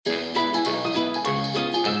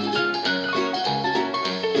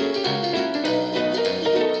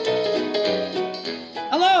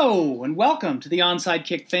welcome to the Onside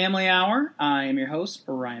Kick Family Hour. I am your host,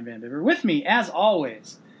 Ryan Van Bibber. With me, as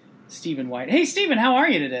always, Stephen White. Hey, Stephen, how are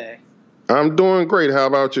you today? I'm doing great. How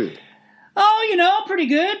about you? Oh, pretty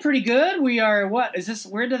good. We are, we're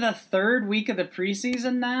to the third week of the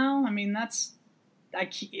preseason now? I mean, it's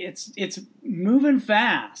moving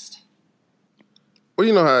fast. Well,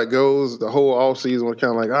 you know how it goes. The whole offseason was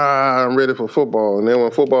kind of like, I'm ready for football. And then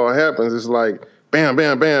when football happens, it's like, bam,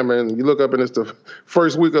 bam, bam. And you look up and it's the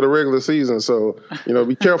first week of the regular season. So,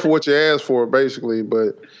 be careful what you ask for, basically.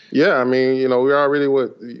 But, yeah, I mean, we already,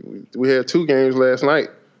 we had 2 games last night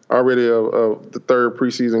already of the third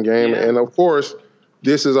preseason game. Yeah. And, of course,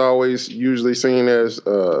 this is always usually seen as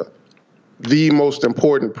the most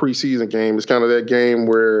important preseason game. It's kind of that game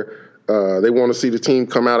where they want to see the team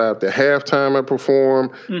come out after halftime and perform.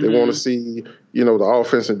 Mm-hmm. They want to see, the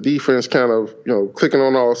offense and defense kind of, clicking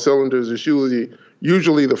on all cylinders. It's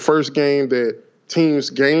usually the first game that teams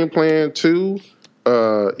game plan to.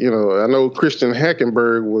 I know Christian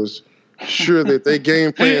Hackenberg was sure that they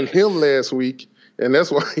game planned him last week, and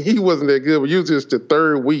that's why he wasn't that good. But usually it's the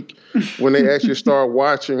third week when they actually start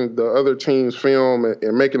watching the other team's film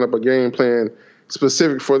and making up a game plan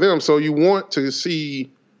specific for them. So you want to see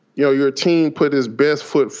your team put its best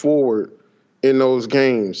foot forward in those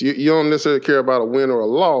games. You don't necessarily care about a win or a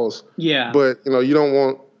loss. Yeah. But, you don't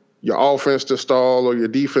want your offense to stall or your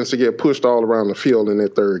defense to get pushed all around the field in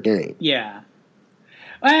that third game. Yeah.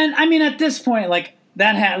 And, I mean, at this point,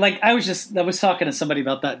 I was talking to somebody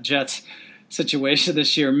about that Jets situation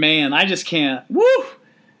this year. Man, I just can't. Woo!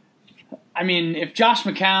 I mean, if Josh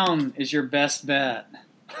McCown is your best bet.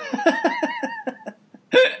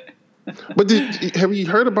 But have you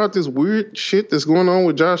heard about this weird shit that's going on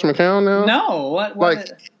with Josh McCown now? No.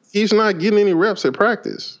 What he's not getting any reps at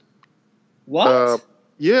practice. What?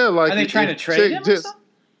 Yeah, are they trying to trade him? Jets,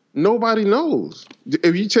 nobody knows.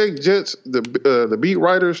 If you check Jets, the beat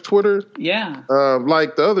writers' Twitter, yeah,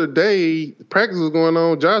 the other day, practice was going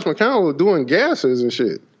on. Josh McCown was doing gases and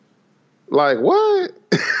shit. Like what?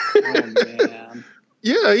 Oh man.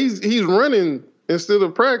 Yeah, he's running instead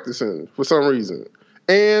of practicing for some reason,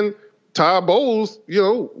 and Todd Bowles,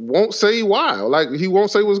 won't say why. He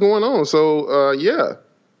won't say what's going on. So, yeah,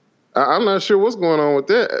 I'm not sure what's going on with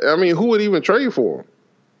that. I mean, who would even trade for him?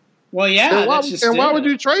 Well, yeah, why would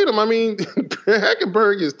you trade him? I mean,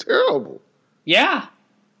 Hackenberg is terrible. Yeah,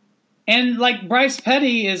 and Bryce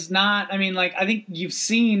Petty is not. I mean, I think you've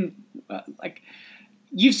seen what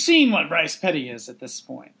Bryce Petty is at this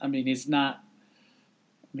point. I mean, he's not.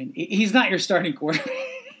 I mean, he's not your starting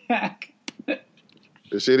quarterback.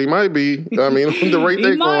 Shit, he might be. I mean, the rate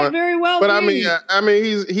they're going, he might very well but be. I mean,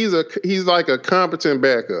 he's like a competent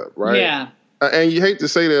backup, right? Yeah. And you hate to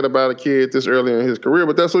say that about a kid this early in his career,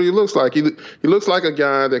 but that's what he looks like. He looks like a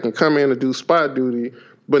guy that can come in and do spot duty,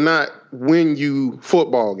 but not win you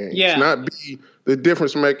football games. Yeah. Not be the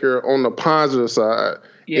difference maker on the positive side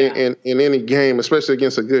in any game, especially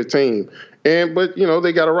against a good team. But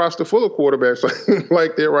they got a roster full of quarterbacks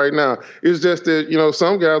like that right now. It's just that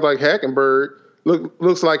some guys like Hackenberg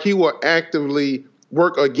looks like he will actively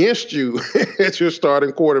work against you as your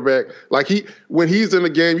starting quarterback. When he's in the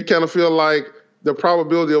game, you kind of feel like the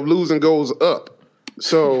probability of losing goes up.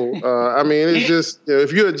 So, I mean, it's just,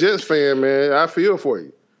 if you're a Jets fan, man, I feel for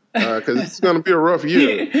you because it's going to be a rough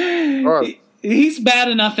year. All right. He's bad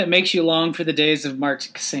enough it makes you long for the days of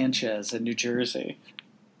Mark Sanchez in New Jersey.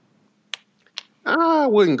 I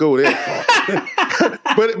wouldn't go that far.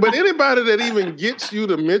 but anybody that even gets you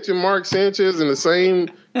to mention Mark Sanchez in the same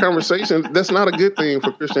conversation, that's not a good thing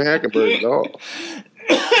for Christian Hackenberg at all.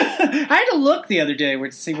 I had to look the other day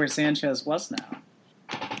to see where Sanchez was now.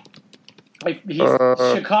 He's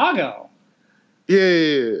Chicago.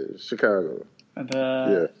 Yeah, Chicago.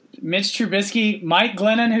 Mitch Trubisky, Mike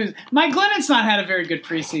Glennon's not had a very good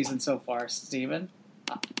preseason so far, Steven.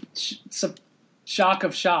 It's a shock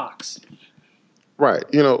of shocks. Right.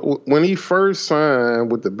 When he first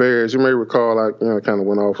signed with the Bears, you may recall, kind of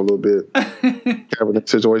went off a little bit, cabinet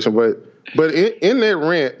situation. But in that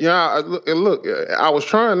rant, look, I was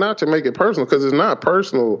trying not to make it personal because it's not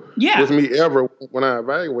personal with me ever when I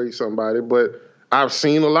evaluate somebody. But I've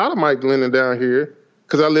seen a lot of Mike Glennon down here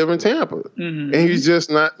because I live in Tampa, and he's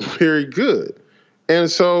just not very good. And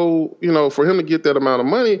so, for him to get that amount of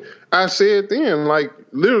money, I said then,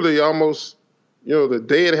 literally almost. The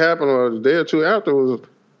day it happened or the day or two after was,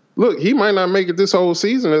 look, he might not make it this whole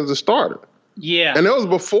season as a starter. Yeah. And that was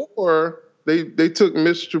before they took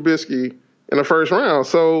Mitch Trubisky in the first round.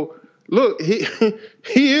 So, look,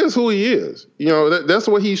 he is who he is. That's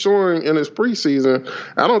what he's showing in his preseason.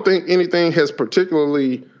 I don't think anything has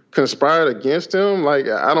particularly conspired against him.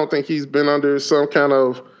 I don't think he's been under some kind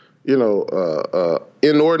of,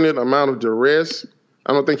 inordinate amount of duress.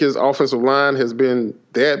 I don't think his offensive line has been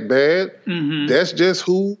that bad. Mm-hmm. That's just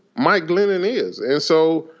who Mike Glennon is. And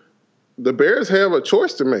so the Bears have a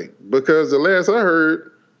choice to make because the last I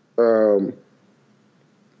heard, the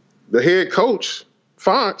head coach,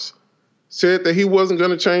 Fox, said that he wasn't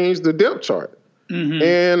going to change the depth chart. Mm-hmm.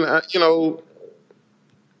 And,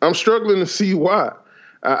 I'm struggling to see why.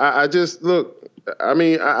 I just look,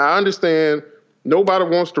 I understand nobody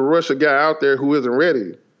wants to rush a guy out there who isn't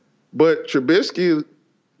ready. But Trubisky,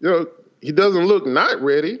 he doesn't look not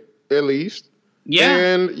ready, at least. Yeah.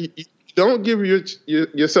 And you don't give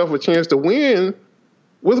yourself a chance to win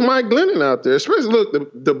with Mike Glennon out there. Especially,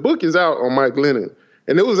 look, the book is out on Mike Glennon.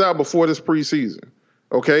 And it was out before this preseason.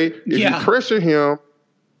 Okay? If you pressure him,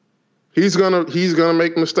 he's gonna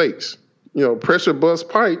make mistakes. Pressure busts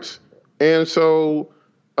pipes. And so,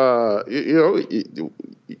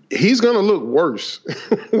 he's going to look worse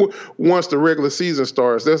once the regular season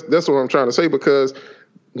starts. That's what I'm trying to say, because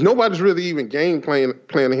nobody's really even game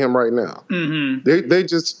planning him right now.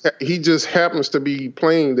 Mm-hmm. He just happens to be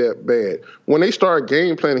playing that bad. When they start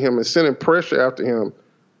game planning him and sending pressure after him,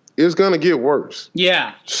 it's going to get worse.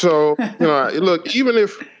 Yeah. So, look, even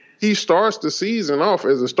if he starts the season off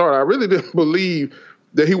as a starter, I really didn't believe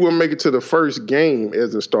that he would make it to the first game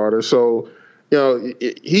as a starter. So,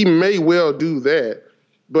 he may well do that.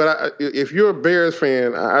 But if you're a Bears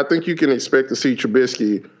fan, I think you can expect to see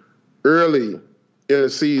Trubisky early in the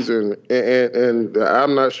season, and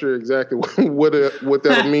I'm not sure exactly what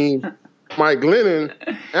that'll mean, Mike Glennon,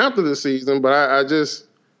 after the season. But I just,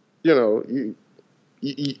 you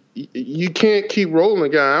can't keep rolling a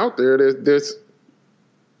guy out there that's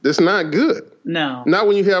not good. No. Not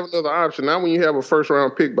when you have another option. Not when you have a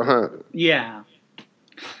first-round pick behind him. Yeah.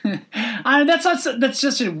 That's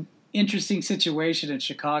just an interesting situation in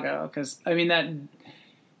Chicago, because that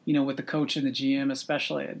with the coach and the GM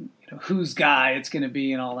especially, and whose guy it's going to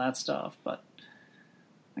be and all that stuff. But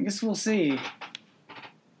I guess we'll see.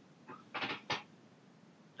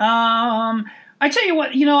 I tell you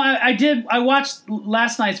what, I watched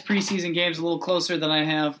last night's preseason games a little closer than I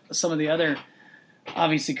have some of the other,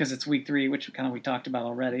 obviously because it's week 3, which we talked about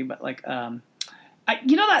already. But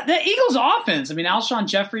that the Eagles' offense. Alshon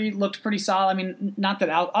Jeffrey looked pretty solid. Not that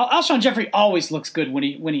Alshon Jeffrey always looks good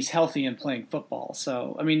when he's healthy and playing football.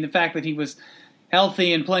 So the fact that he was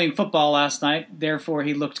healthy and playing football last night, therefore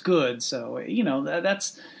he looked good. So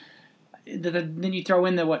that's. Then you throw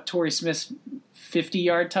in Torrey Smith's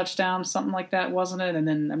 50-yard touchdown, something like that, wasn't it? And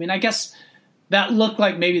then I guess that looked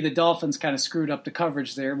like maybe the Dolphins kind of screwed up the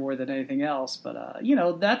coverage there more than anything else. But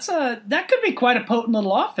that could be quite a potent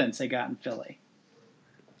little offense they got in Philly.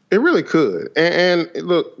 It really could. And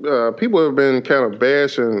look, people have been kind of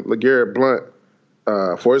bashing LeGarrette Blount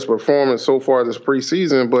for his performance so far this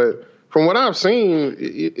preseason. But from what I've seen,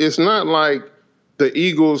 it's not like the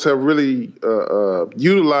Eagles have really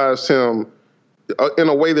utilized him in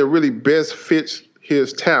a way that really best fits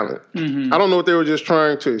his talent. Mm-hmm. I don't know if they were just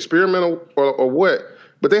trying to experiment or what,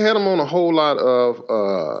 but they had him on a whole lot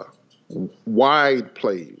of wide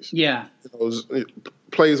plays. Yeah. Those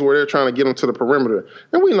plays where they're trying to get him to the perimeter.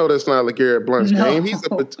 And we know that's not LeGarrette Blount's game. He's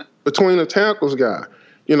a between the tackles guy.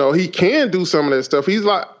 He can do some of that stuff. He's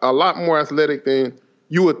a lot more athletic than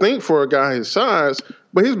you would think for a guy his size,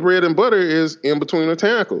 but his bread and butter is in between the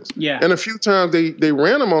tackles. Yeah. And a few times they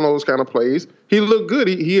ran him on those kind of plays. He looked good.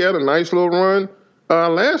 He had a nice little run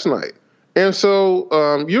last night. And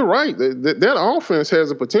so you're right. That offense has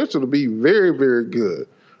the potential to be very, very good.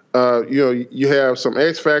 You have some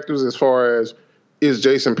X factors as far as, is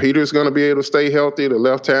Jason Peters going to be able to stay healthy, the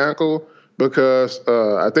left tackle? Because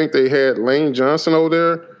I think they had Lane Johnson over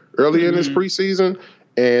there early in this preseason,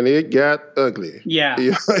 and it got ugly. Yeah.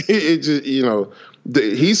 It just,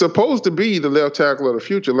 he's supposed to be the left tackle of the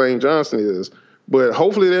future, Lane Johnson is, but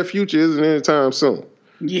hopefully that future isn't anytime soon.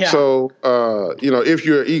 Yeah. So, if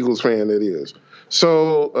you're an Eagles fan, that is.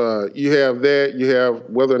 So you have that. You have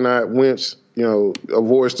whether or not Wentz,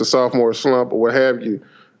 avoids the sophomore slump or what have you.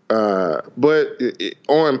 But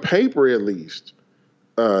on paper, at least,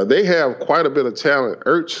 they have quite a bit of talent.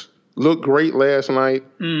 Ertz looked great last night.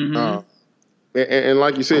 Mm-hmm. And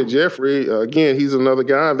like you said, Jeffrey, again, he's another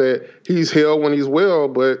guy that he's held when he's well,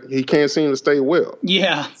 but he can't seem to stay well.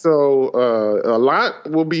 Yeah. So a lot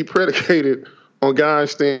will be predicated on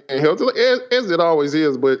guys staying healthy, as it always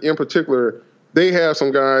is. But in particular, they have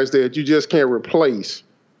some guys that you just can't replace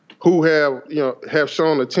who have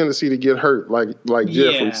shown a tendency to get hurt, like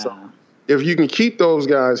Jeffrey. Yeah. So if you can keep those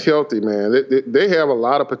guys healthy, man, they have a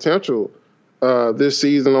lot of potential this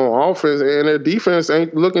season on offense, and their defense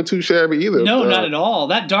ain't looking too shabby either. No, not at all.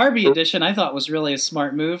 That Darby addition I thought was really a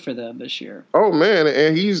smart move for them this year. Oh man,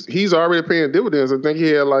 and he's already paying dividends. I think he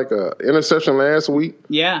had like a interception last week.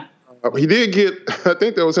 Yeah. He did get. I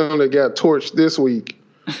think that was him that got torched this week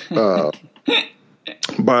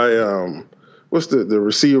by what's the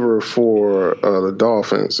receiver for the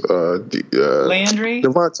Dolphins? Landry.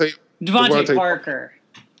 Devontae Parker.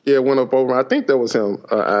 Yeah, went up over. I think that was him.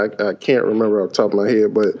 I can't remember off the top of my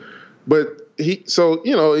head, but he's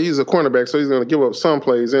a cornerback, so he's going to give up some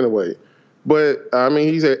plays anyway. But I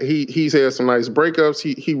mean, he's had some nice breakups.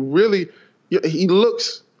 He really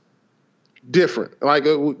looks different. Like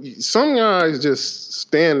some guys just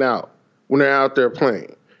stand out when they're out there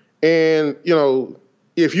playing. And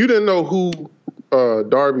if you didn't know who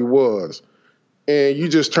Darby was, and you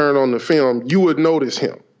just turned on the film, you would notice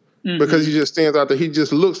him. Mm-hmm. Because he just stands out there. He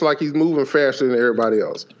just looks like he's moving faster than everybody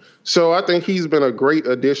else. So I think he's been a great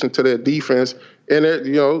addition to that defense. And,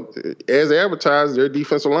 as advertised, their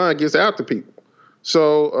defensive line gets after people.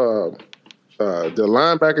 So the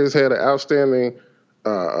linebackers had an outstanding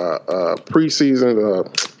preseason.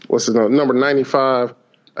 What's his name? Number 95.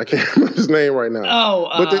 I can't remember his name right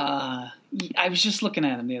now. I was just looking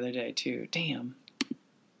at him the other day, too. Damn.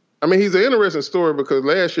 I mean, he's an interesting story because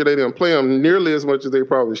last year they didn't play him nearly as much as they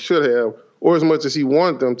probably should have, or as much as he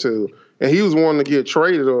wanted them to. And he was wanting to get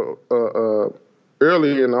traded earlier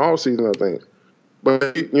in the offseason, I think.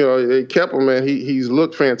 But they kept him, man. He's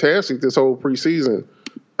looked fantastic this whole preseason.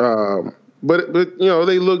 But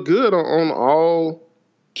they look good on all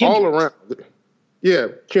around. Yeah,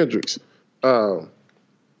 Kendricks.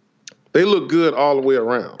 They look good all the way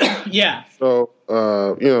around. Yeah. So.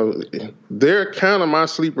 They're kind of my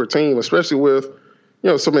sleeper team, especially with,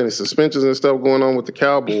 so many suspensions and stuff going on with the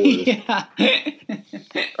Cowboys. Yeah.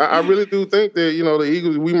 I really do think that, the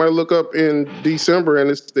Eagles, we might look up in December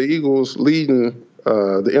and it's the Eagles leading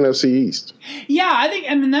the NFC East. Yeah,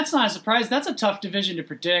 that's not a surprise. That's a tough division to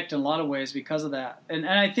predict in a lot of ways because of that. And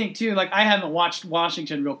I think, too, like I haven't watched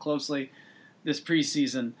Washington real closely this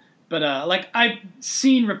preseason. But I've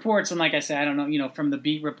seen reports, and like I said, I don't know, from the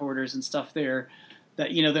beat reporters and stuff there,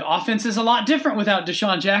 that the offense is a lot different without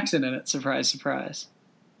Deshaun Jackson in it. Surprise, surprise.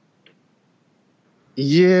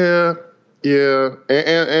 Yeah,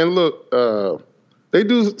 and look, they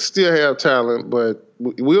do still have talent, but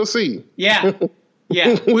we'll see. Yeah.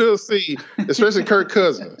 We'll see, especially Kirk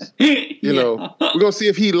Cousins. We're gonna see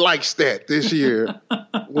if he likes that this year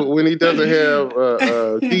when he doesn't have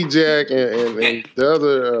D-Jack and the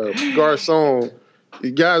other Garcon, the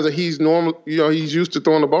guys that he's normal. He's used to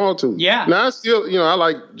throwing the ball to. Yeah. Now I still, I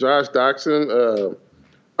like Josh Doxson.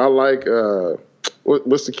 I like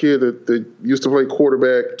what's the kid that used to play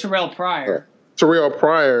quarterback? Terrell Pryor.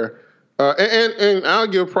 And I'll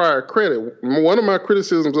give Pryor credit. One of my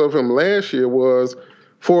criticisms of him last year was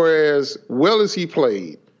for as well as he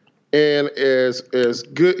played and as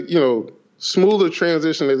good, smoother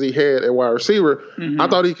transition as he had at wide receiver, mm-hmm. I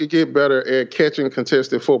thought he could get better at catching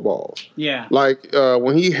contested footballs. Yeah. Like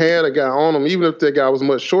when he had a guy on him, even if that guy was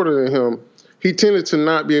much shorter than him, he tended to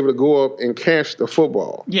not be able to go up and catch the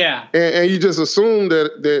football. Yeah. And you just assume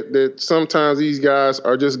that sometimes these guys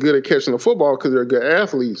are just good at catching the football because they're good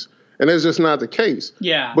athletes. And that's just not the case.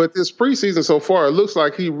 Yeah. But this preseason so far, it looks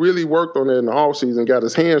like he really worked on it in the offseason, got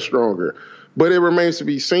his hands stronger. But it remains to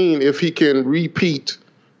be seen if he can repeat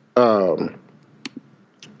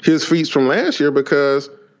his feats from last year, because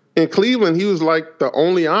in Cleveland, he was like the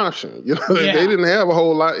only option. They didn't have a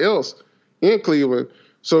whole lot else in Cleveland.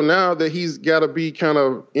 So now that he's got to be kind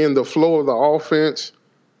of in the flow of the offense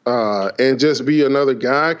and just be another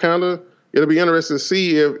guy, kind of, it'll be interesting to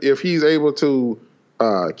see if he's able to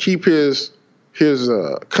keep his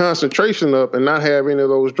concentration up and not have any of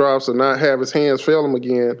those drops and not have his hands fail him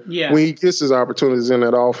again when he gets his opportunities in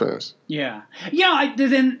that offense. Yeah.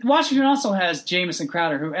 Then Washington also has Jamison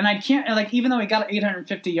Crowder, who, and I can't, even though he got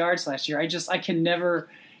 850 yards last year, I can never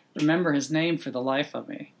remember his name for the life of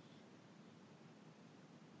me.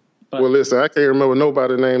 But, well, listen, I can't remember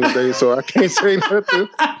nobody's name today, so I can't say nothing.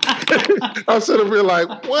 I'm sitting here like,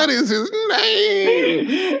 what is his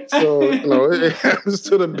name? So, it happens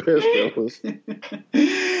to the best of us.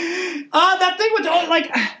 That thing with,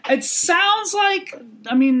 it sounds like,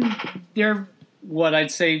 they're, what I'd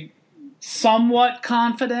say, somewhat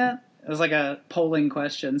confident. It was like a polling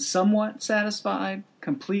question. Somewhat satisfied,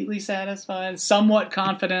 completely satisfied, somewhat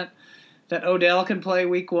confident that Odell can play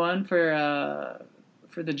week 1 for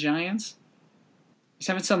the Giants. He's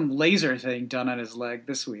having some laser thing done on his leg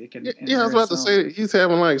this week. I was about to say he's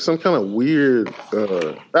having some kind of weird.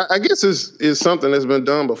 I guess it's something that's been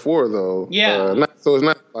done before though. Yeah. Not So it's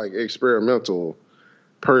not like experimental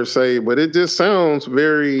per se, but it just sounds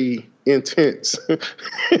very intense.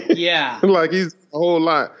 Yeah. Like he's a whole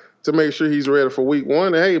lot to make sure he's ready for week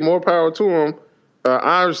one. And hey, more power to him.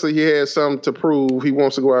 Obviously, he has something to prove. He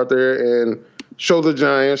wants to go out there and show the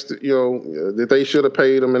Giants, that they should have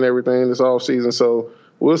paid him and everything this offseason. So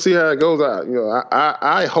we'll see how it goes out.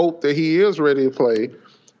 I hope that he is ready to play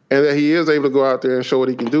and that he is able to go out there and show what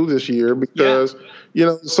he can do this year because,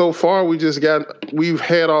 so far we've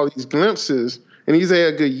had all these glimpses and he's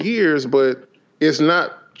had good years, but it's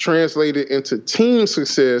not translated into team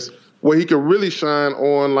success where he can really shine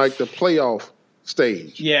on like the playoff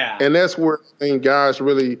stage. Yeah. And that's where I think guys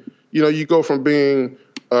really, you go from being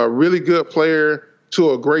a really good player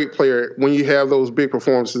to a great player when you have those big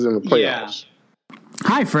performances in the playoffs. Yeah.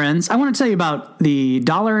 Hi, friends. I want to tell you about the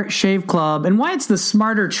Dollar Shave Club and why it's the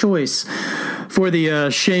smarter choice for the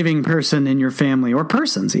shaving person in your family or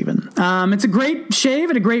persons even. It's a great shave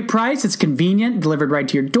at a great price. It's convenient, delivered right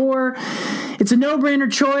to your door. It's a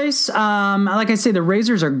no-brainer choice. Like I say, the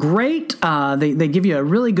razors are great. They give you a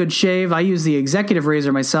really good shave. I use the executive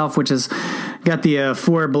razor myself, which has got the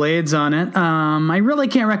 4 blades on it. I really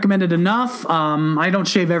can't recommend it enough. I don't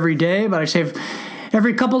shave every day, but I shave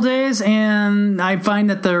every couple days, and I find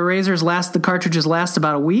that the cartridges last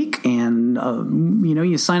about a week, and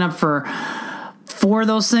you sign up for 4 of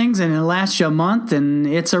those things and it lasts you a month, and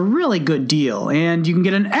it's a really good deal. And you can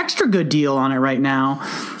get an extra good deal on it right now.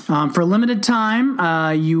 For a limited time,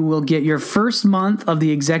 you will get your first month of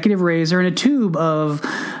the executive razor and a tube of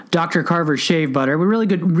Dr. Carver's shave butter with really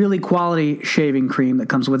good, really quality shaving cream that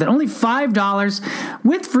comes with it. Only $5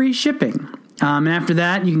 with free shipping. And after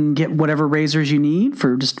that, you can get whatever razors you need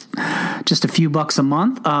for just a few bucks a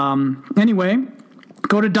month. Anyway,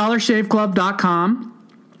 go to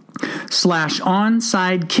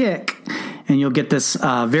dollarShaveClub.com/onsidekick, and you'll get this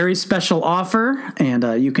very special offer. And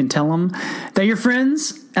you can tell them that your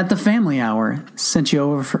friends at the Family Hour sent you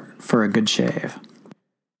over for a good shave.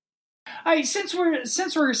 Since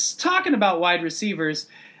we're talking about wide receivers,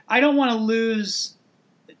 I don't want to lose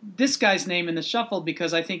this guy's name in the shuffle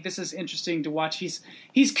because I think this is interesting to watch.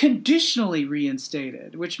 He's conditionally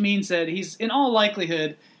reinstated, which means that he's in all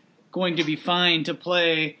likelihood going to be fine to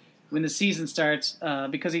play when the season starts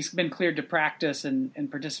because he's been cleared to practice and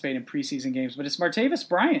participate in preseason games. But it's Martavis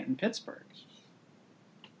Bryant in Pittsburgh.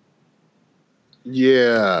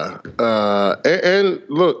 Yeah. And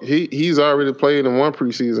look, he's already played in one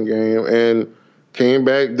preseason game and came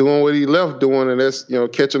back doing what he left doing, and that's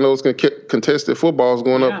catching those contested footballs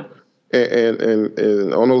going up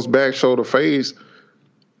and on those back shoulder fades.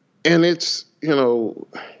 And it's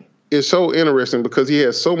it's so interesting because he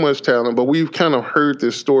has so much talent, but we've kind of heard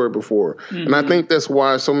this story before, and I think that's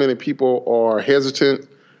why so many people are hesitant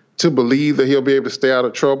to believe that he'll be able to stay out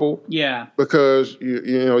of trouble. Yeah, because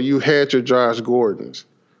you had your Josh Gordons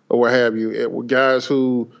or what have you, guys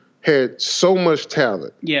who had so much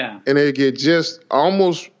talent. Yeah. And they get just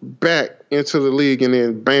almost back into the league and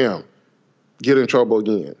then, bam, get in trouble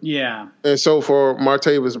again. Yeah. And so for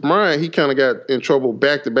Martavis Bryant, he kind of got in trouble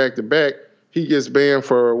back to back to back. He gets banned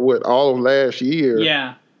for, all of last year.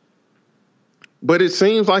 Yeah. But it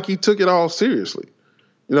seems like he took it all seriously.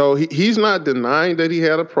 He's not denying that he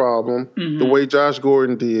had a problem the way Josh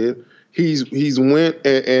Gordon did. He's went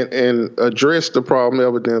and addressed the problem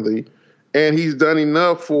evidently. And he's done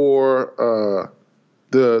enough for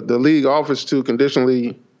the league office to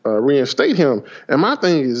conditionally reinstate him. And my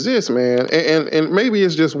thing is this, man, and maybe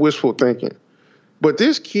it's just wishful thinking, but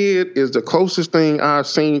this kid is the closest thing I've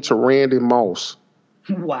seen to Randy Moss.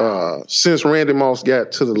 Wow. Since Randy Moss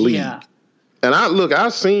got to the league. Yeah. And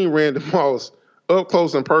I've seen Randy Moss up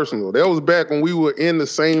close and personal. That was back when we were in the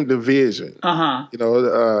same division.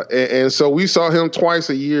 And so we saw him twice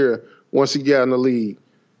a year once he got in the league.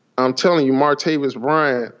 I'm telling you, Martavis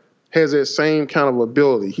Bryant has that same kind of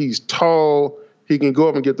ability. He's tall. He can go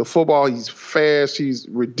up and get the football. He's fast. He's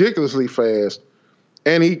ridiculously fast.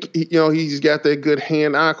 And he's got that good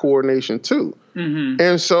hand-eye coordination too. Mm-hmm.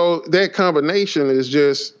 And so that combination is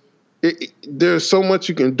just there's so much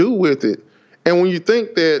you can do with it. And when you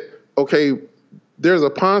think that, okay, there's a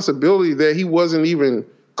possibility that he wasn't even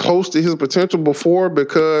close to his potential before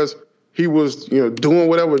because he was, doing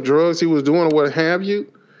whatever drugs he was doing or what have you.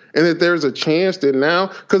 And that there's a chance that now,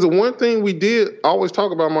 because the one thing we did always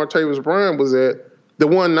talk about Martavis Bryant was that the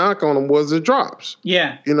one knock on him was the drops.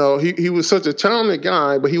 Yeah. He was such a talented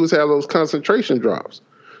guy, but he was having those concentration drops.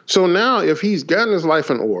 So now if he's gotten his life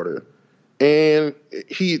in order and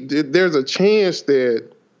there's a chance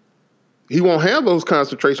that he won't have those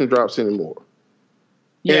concentration drops anymore.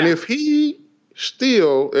 Yeah. And if he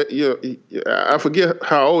still, I forget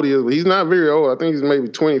how old he is, but he's not very old. I think he's maybe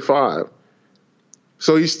 25.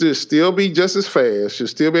 So he should still be just as fast, should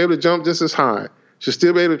still be able to jump just as high, should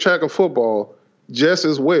still be able to track a football just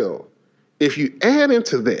as well. If you add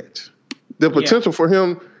into that the potential for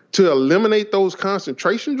him to eliminate those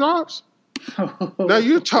concentration drops, now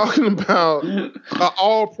you're talking about an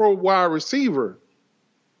all-pro wide receiver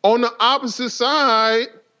on the opposite side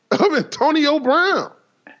of Antonio Brown.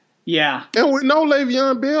 Yeah. And we know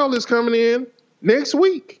Le'Veon Bell is coming in next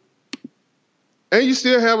week. And you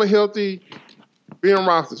still have a healthy Ben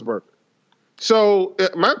Roethlisberger. So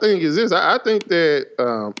my thing is this. I think that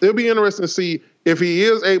it'll be interesting to see if he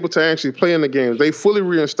is able to actually play in the games. They fully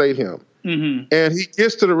reinstate him. Mm-hmm. And he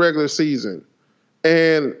gets to the regular season.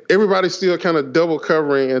 And everybody's still kind of double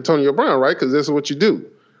covering Antonio Brown, right? Because that's what you do.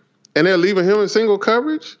 And they're leaving him in single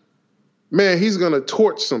coverage. Man, he's going to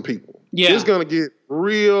torch some people. Yeah. It's going to get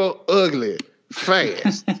real ugly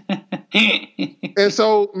fast. And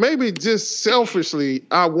so maybe just selfishly,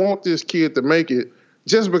 I want this kid to make it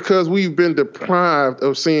just because we've been deprived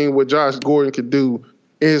of seeing what Josh Gordon could do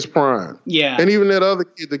in his prime. Yeah. And even that other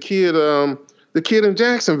kid, the kid in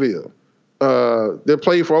Jacksonville that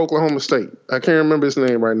played for Oklahoma State. I can't remember his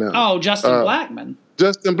name right now. Oh, Justin Blackmon.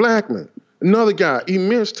 Justin Blackmon. Another guy,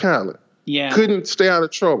 immense talent. Yeah. Couldn't stay out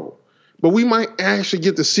of trouble. But we might actually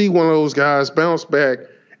get to see one of those guys bounce back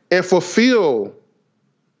and fulfill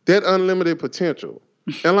that unlimited potential.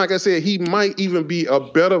 And like I said, he might even be a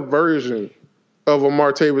better version of a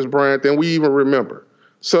Martavis Bryant than we even remember.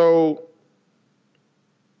 So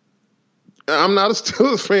I'm not a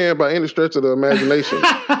Steelers fan by any stretch of the imagination.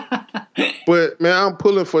 But, man, I'm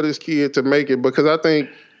pulling for this kid to make it because I think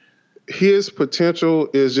his potential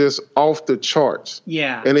is just off the charts.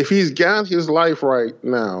 Yeah. And if he's got his life right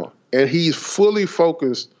now and he's fully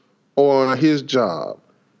focused on his job,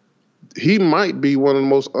 he might be one of the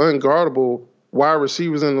most unguardable wide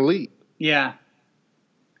receivers in the league. Yeah.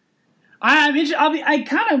 I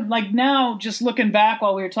kind of like now just looking back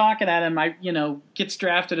while we were talking at him, gets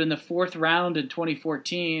drafted in the 4th round in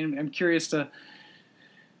 2014. I'm curious to,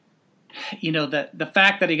 that the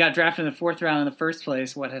fact that he got drafted in the 4th round in the first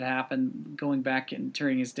place, what had happened going back and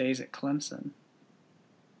during his days at Clemson.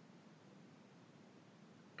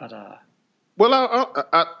 But, well,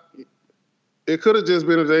 it could have just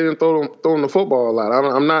been that they didn't throw him the football a lot.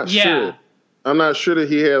 I'm not sure. I'm not sure that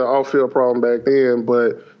he had an off-field problem back then,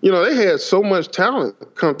 but, they had so much talent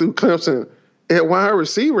come through Clemson at wide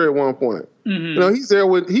receiver at one point. Mm-hmm. He's there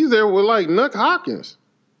with like Nuck Hopkins,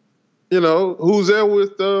 who's there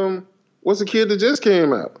with, what's the kid that just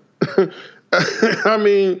came out? I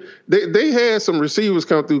mean, they had some receivers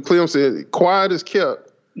come through Clemson, quiet as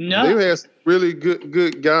kept. No. They had some really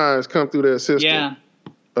good guys come through that system. Yeah.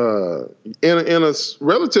 In a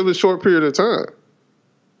relatively short period of time.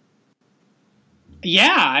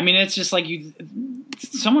 Yeah, I mean, it's just like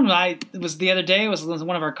was the other day was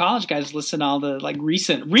one of our college guys listening to all the like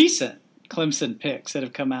recent Clemson picks that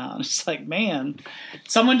have come out. It's like, man,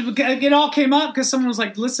 it all came up because someone was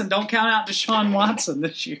like, listen, don't count out Deshaun Watson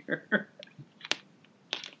this year.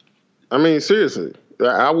 I mean, seriously,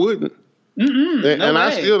 I wouldn't. And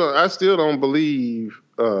I still don't believe,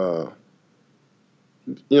 when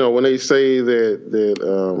they say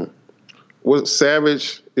that what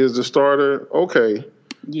Savage is the starter. Okay.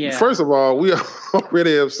 Yeah. First of all, we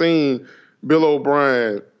already have seen Bill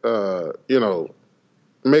O'Brien,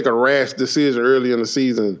 make a rash decision early in the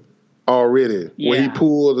season already when he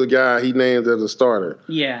pulled the guy he named as a starter.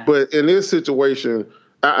 Yeah. But in this situation,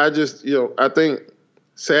 I just, I think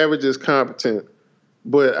Savage is competent,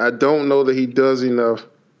 but I don't know that he does enough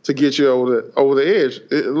to get you over the edge.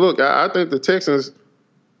 I think the Texans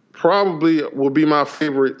probably will be my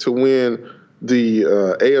favorite to win the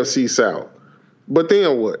AFC South. But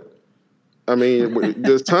then what? I mean,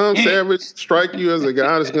 does Tom Savage strike you as a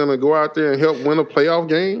guy that's going to go out there and help win a playoff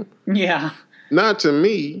game? Yeah. Not to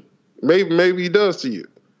me. Maybe he does to you.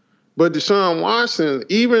 But Deshaun Watson,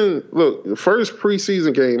 the first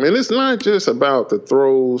preseason game, and it's not just about the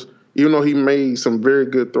throws, even though he made some very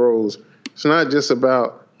good throws. It's not just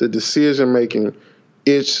about the decision-making.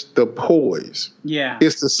 It's the poise. Yeah.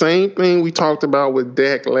 It's the same thing we talked about with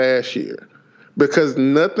Dak last year because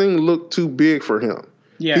nothing looked too big for him.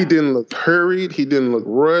 Yeah. He didn't look hurried. He didn't look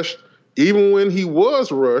rushed. Even when he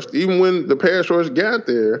was rushed, even when the pass rush got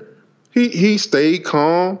there, he stayed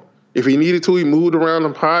calm. If he needed to, he moved around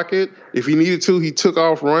the pocket. If he needed to, he took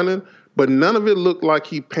off running. But none of it looked like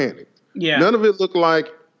he panicked. Yeah. None of it looked like,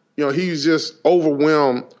 he was just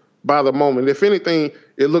overwhelmed by the moment. If anything,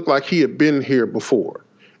 it looked like he had been here before.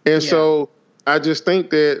 And so I just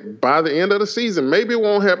think that by the end of the season, maybe it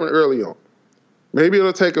won't happen early on, Maybe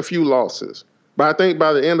it'll take a few losses. But I think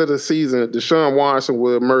by the end of the season, Deshaun Watson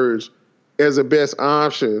will emerge as the best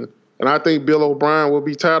option. And I think Bill O'Brien will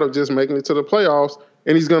be tired of just making it to the playoffs,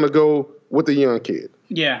 and he's going to go with the young kid.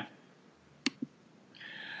 Yeah.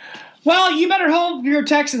 Well, you better hope you're a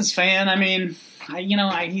Texans fan. I mean,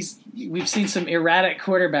 we've seen some erratic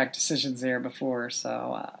quarterback decisions there before,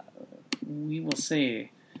 so we will see.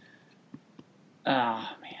 Oh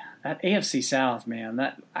man, that AFC South,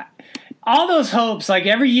 man, all those hopes, like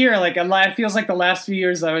every year, like it feels like the last few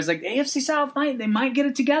years, I was like, AFC South might get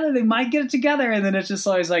it together, and then it's just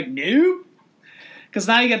always like, nope, because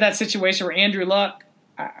now you get that situation where Andrew Luck,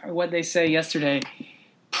 what they say yesterday,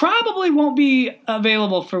 probably won't be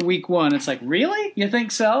available for week 1. It's like, really? You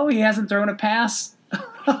think so? He hasn't thrown a pass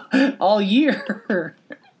all year.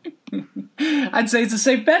 I'd say it's a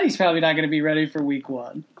safe bet he's probably not going to be ready for week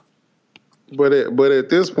 1. But at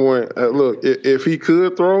this point, look, if he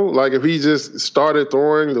could throw, like if he just started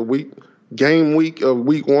throwing the game week of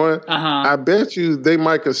week 1, I bet you they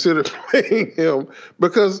might consider playing him,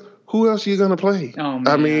 because who else are you going to play? Oh, man.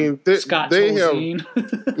 I mean, they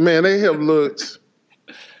have looked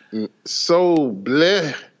so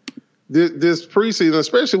bleh this preseason,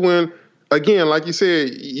 especially when, again, like you said,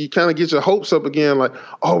 you kind of get your hopes up again, like,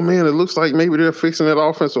 oh man, it looks like maybe they're fixing that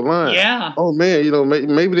offensive line. Yeah. Oh man,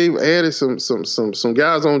 maybe they've added some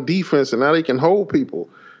guys on defense, and now they can hold people.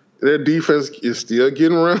 Their defense is still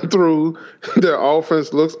getting run through. Their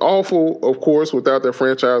offense looks awful, of course, without their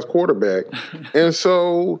franchise quarterback. And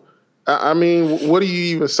so, I mean, what do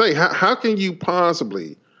you even say? How can you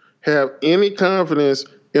possibly have any confidence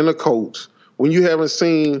in a coach when you haven't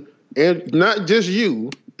seen, and not just you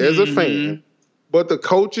as a fan, but the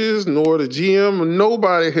coaches nor the GM,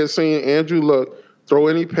 nobody has seen Andrew Luck throw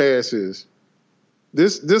any passes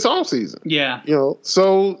this offseason. Yeah.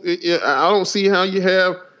 So I don't see how you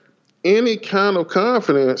have any kind of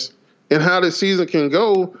confidence in how the season can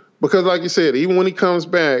go, because like you said, even when he comes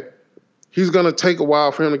back, he's going to take a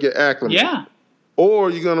while for him to get acclimated. Yeah. Or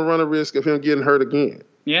you're going to run a risk of him getting hurt again.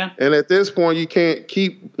 Yeah. And at this point, you can't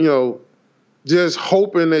keep, just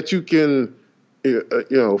hoping that you can,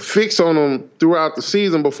 fix on him throughout the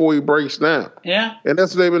season before he breaks down. Yeah. And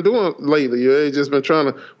that's what they've been doing lately. They've just been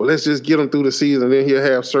trying to, let's just get him through the season, then he'll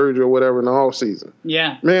have surgery or whatever in the off season.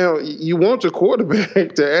 Yeah. Man, you want your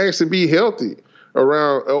quarterback to actually be healthy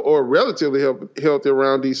around, or relatively healthy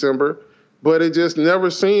around December, but it just never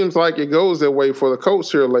seems like it goes that way for the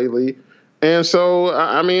coach here lately. And so,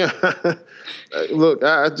 I mean, look,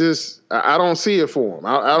 I don't see it for them.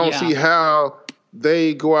 I don't see how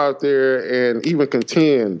they go out there and even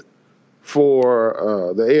contend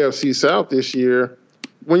for the AFC South this year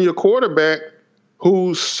when your quarterback,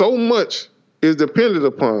 who so much is dependent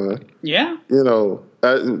upon, the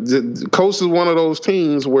Coast is one of those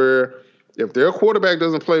teams where if their quarterback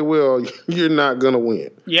doesn't play well, you're not going to win.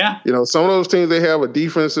 Yeah. Some of those teams, they have a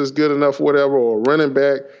defense that's good enough, whatever, or a running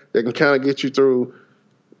back that can kind of get you through.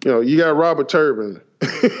 You got Robert Turbin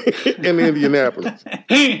in Indianapolis.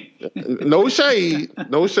 No shade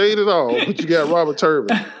at all, but you got Robert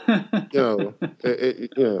Turbin.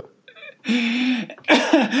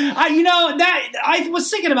 I was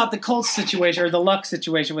thinking about the Colts situation, or the Luck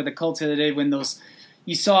situation with the Colts the other day, when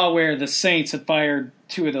you saw where the Saints had fired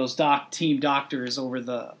 2 of those team doctors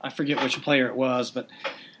over I forget which player it was, but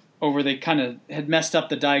they kind of had messed up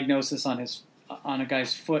the diagnosis on a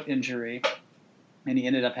guy's foot injury, and he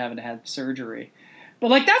ended up having to have surgery.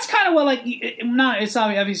 But that's kind of what it's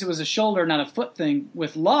obviously it was a shoulder, not a foot thing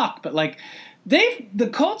with Luck, but the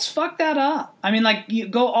Colts fucked that up. I mean, you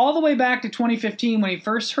go all the way back to 2015 when he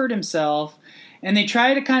first hurt himself, and they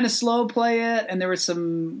tried to kind of slow play it, and there were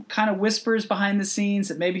some kind of whispers behind the scenes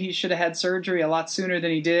that maybe he should have had surgery a lot sooner than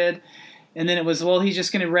he did. And then it was, well, he's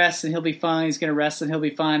just going to rest and he'll be fine. He's going to rest and he'll be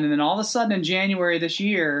fine. And then all of a sudden in January this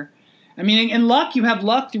year, I mean, in Luck, you have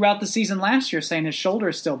Luck throughout the season last year saying his shoulder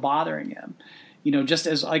is still bothering him, just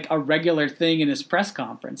as a regular thing in his press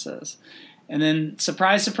conferences. And then,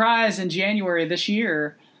 surprise, surprise, in January this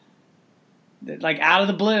year, out of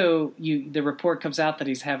the blue, the report comes out that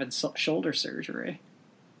he's having shoulder surgery.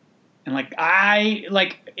 And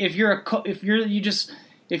if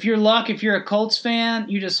you're Luck, if you're a Colts fan,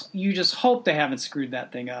 you just hope they haven't screwed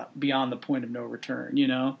that thing up beyond the point of no return,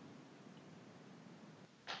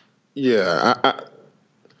 Yeah,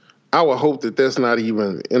 I would hope that that's not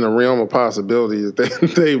even in the realm of possibility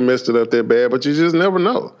that they messed it up that bad, but you just never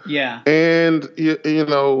know. Yeah. And, the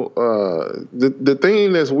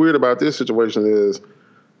thing that's weird about this situation is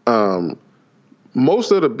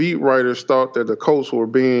most of the beat writers thought that the Colts were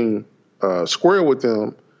being square with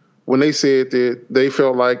them when they said that they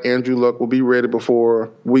felt like Andrew Luck would be ready before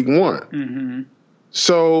week 1. Mm-hmm.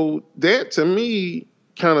 So that to me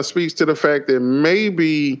kind of speaks to the fact that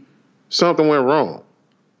maybe something went wrong,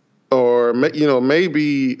 or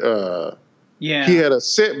maybe he had a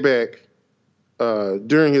setback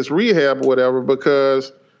during his rehab or whatever.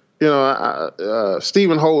 Because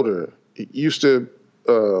Stephen Holder used to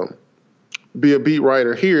be a beat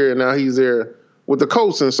writer here, and now he's there with the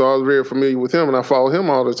Colts, and so I was very familiar with him, and I follow him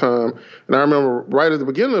all the time. And I remember right at the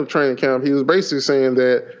beginning of training camp, he was basically saying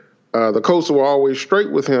that the Colts were always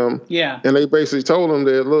straight with him. Yeah. And they basically told him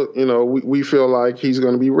that, look, we feel like he's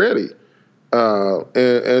going to be ready.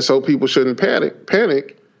 And so people shouldn't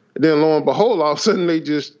panic. And then lo and behold, all of a sudden they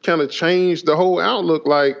just kind of changed the whole outlook.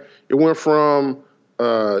 Like it went from,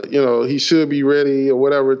 he should be ready or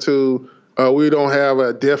whatever to we don't have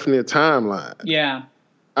a definite timeline. Yeah.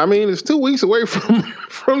 I mean, it's 2 weeks away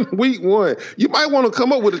from week one. You might want to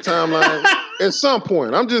come up with a timeline at some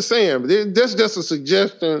point. I'm just saying, that's just a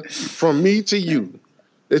suggestion from me to you,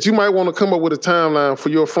 that you might want to come up with a timeline for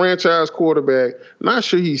your franchise quarterback. Not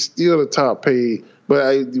sure he's still the top paid,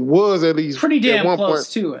 but he was at least pretty damn at one close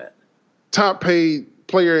point, to it. Top paid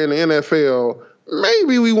player in the NFL.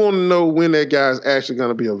 Maybe we want to know when that guy's actually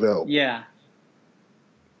going to be available. Yeah.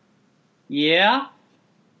 Yeah.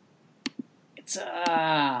 It's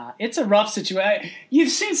a rough situation. You've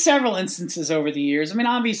seen several instances over the years. I mean,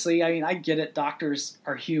 obviously, I get it. Doctors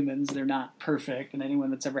are humans; they're not perfect, and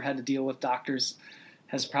anyone that's ever had to deal with doctors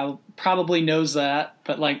has probably knows that.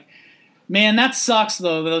 But man, that sucks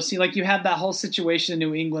though. See, you have that whole situation in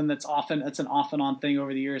New England that's an off and on thing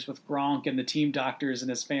over the years with Gronk and the team doctors and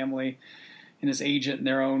his family and his agent and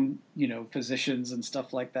their own physicians and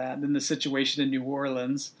stuff like that. And then the situation in New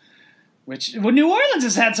Orleans. New Orleans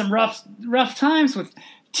has had some rough times with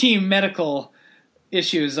team medical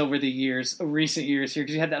issues over the recent years here,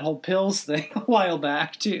 because you had that whole pills thing a while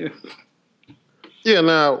back too. Yeah,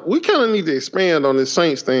 now we kind of need to expand on this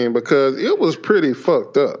Saints thing, because it was pretty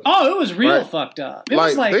fucked up. Oh, it was real fucked up. It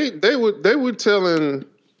was they were telling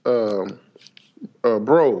Bro,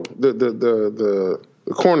 the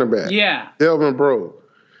cornerback, Delvin Bro,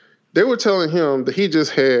 they were telling him that he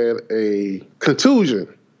just had a contusion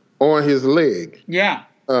on his leg. Yeah.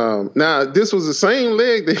 Now, this was the same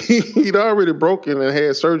leg that he'd already broken and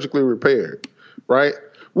had surgically repaired, right?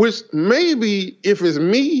 Which maybe, if it's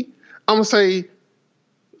me, I'm going to say,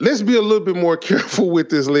 let's be a little bit more careful with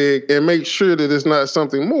this leg and make sure that it's not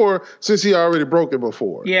something more, since he already broke it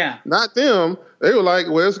before. Yeah. Not them. They were like,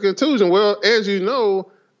 well, it's a contusion. Well, as you know,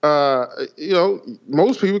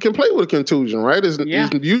 most people can play with a contusion, right? It's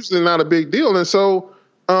usually not a big deal. And so,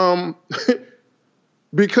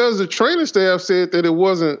 because the training staff said that it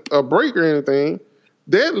wasn't a break or anything,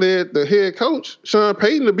 that led the head coach, Sean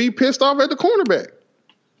Payton, to be pissed off at the cornerback,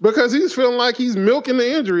 because he's feeling like he's milking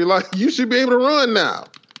the injury. Like, you should be able to run now,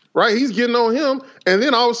 right? He's getting on him. And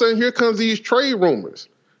then all of a sudden, here comes these trade rumors.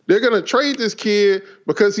 They're going to trade this kid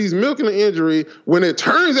because he's milking the injury, when it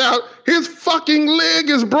turns out his fucking leg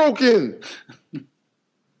is broken.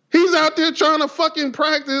 He's out there trying to fucking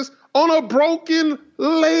practice on a broken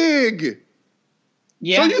leg.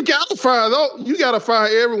 Yeah. So you gotta fire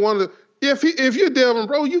every one of them. If you're Delvin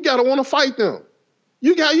Bro, you gotta want to fight them.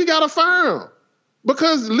 You gotta fire him,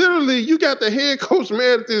 because literally you got the head coach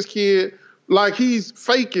mad at this kid like he's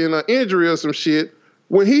faking an injury or some shit,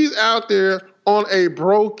 when he's out there on a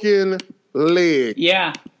broken leg.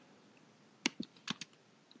 Yeah.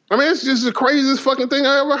 I mean, it's just the craziest fucking thing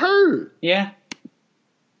I ever heard. Yeah.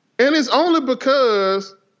 And it's only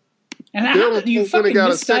because. And how do you fucking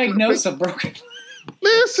misdiagnose a broken leg?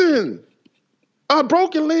 Listen, a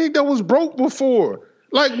broken leg that was broke before.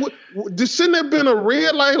 Like, shouldn't have been a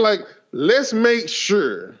red light? Like, let's make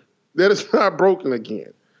sure that it's not broken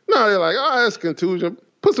again. No, they're like, oh, that's contusion.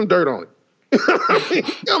 Put some dirt on it.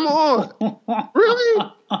 Come on.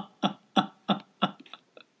 Really?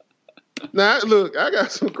 Now, look, I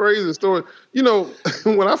got some crazy stories.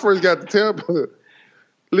 When I first got to Tampa,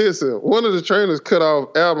 listen, one of the trainers cut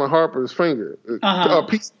off Alvin Harper's finger, a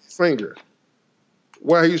piece of his finger,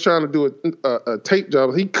 while he was trying to do a tape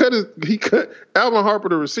job. He cut Alvin Harper,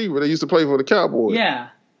 the receiver that used to play for the Cowboys. Yeah.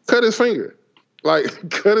 Cut his finger.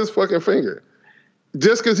 Cut his fucking finger.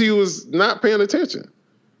 Just because he was not paying attention.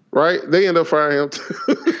 Right? They end up firing him.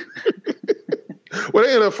 Well,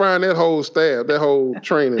 they end up firing that whole staff, that whole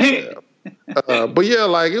training staff. But yeah,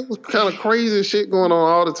 it was kind of crazy shit going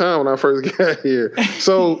on all the time when I first got here.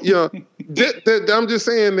 So, I'm just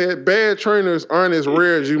saying that bad trainers aren't as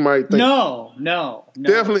rare as you might think. No.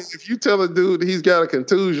 Definitely, if you tell a dude he's got a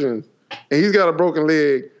contusion and he's got a broken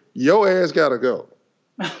leg, your ass got to go.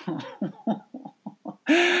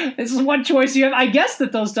 This is one choice you have. I guess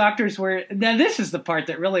that those doctors were. Now, this is the part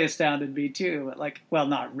that really astounded me too. Like, well,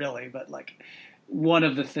 not really, but like one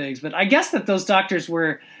of the things. But I guess that those doctors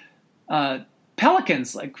were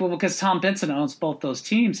Pelicans, like, well, because Tom Benson owns both those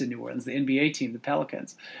teams in New Orleans, the NBA team, the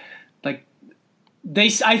Pelicans. Like,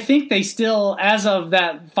 I think they still, as of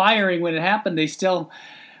that firing when it happened, they still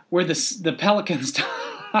were the Pelicans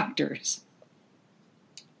doctors.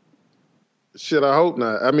 Shit, I hope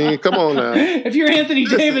not. I mean, come on now. If you're Anthony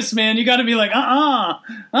Davis, man, you got to be like,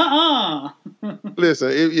 Listen,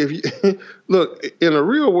 if you look in the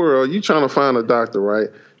real world, you trying to find a doctor, right?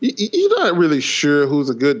 You're not really sure who's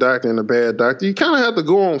a good doctor and a bad doctor. You kind of have to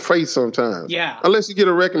go on faith sometimes. Yeah. Unless you get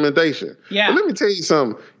a recommendation. Yeah. But let me tell you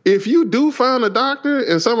something. If you do find a doctor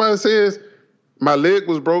and somebody says my leg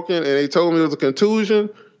was broken and they told me it was a contusion,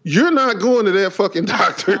 you're not going to that fucking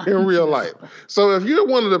doctor in real life. So if you're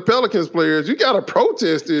one of the Pelicans players, you got to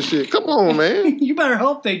protest this shit. Come on, man. You better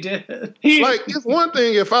hope they did. Like, it's one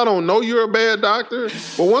thing if I don't know you're a bad doctor,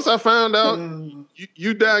 but once I found out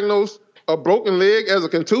you diagnosed a broken leg as a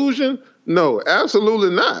contusion, no, absolutely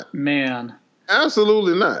not. Man.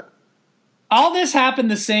 Absolutely not. All this happened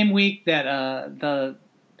the same week that the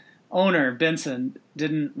owner, Benson,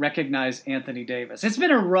 didn't recognize Anthony Davis. It's been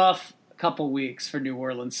a rough couple weeks for New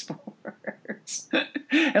Orleans sports.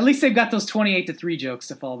 At least they've got those 28-3 jokes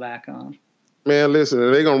to fall back on. Man, listen,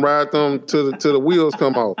 they're gonna ride them till the wheels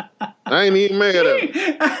come off. I ain't even mad at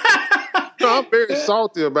them. No, I'm very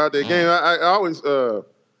salty about that game. I always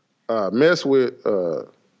mess with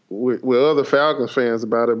other Falcons fans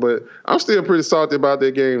about it, but I'm still pretty salty about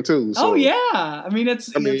that game too. So, oh yeah, I mean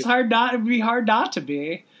it's hard not. It'd be hard not to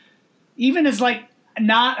be, even as like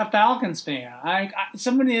not a Falcons fan.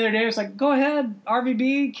 Somebody the other day was like, "Go ahead,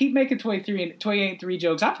 RVB, keep making 28-3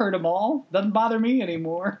 jokes. I've heard them all. Doesn't bother me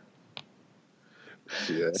anymore."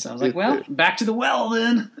 Yeah. So I was like, "Well, back to the well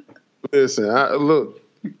then." Listen,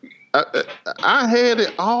 I had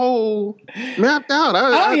it all mapped out.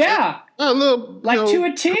 A little like to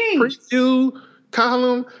a T preview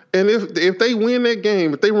column, and if they win that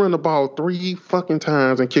game, if they run the ball 3 fucking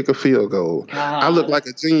times and kick a field goal, I look like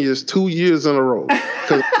a genius 2 years in a row.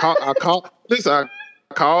 Because I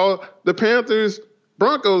called the Panthers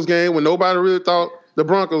Broncos game when nobody really thought the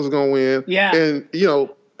Broncos were gonna win. Yeah, and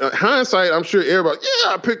hindsight, I'm sure everybody,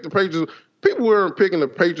 I picked the Patriots. People weren't picking the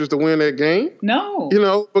Patriots to win that game. No,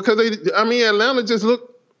 because Atlanta just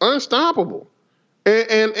looked unstoppable.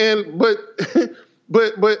 But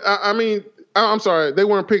I'm sorry, they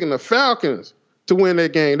weren't picking the Falcons to win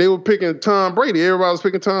that game. They were picking Tom Brady. Everybody was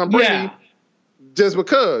picking Tom Brady just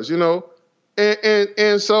because,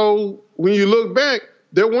 And so when you look back,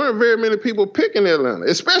 there weren't very many people picking Atlanta,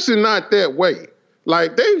 especially not that way.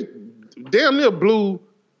 Like, they damn near blew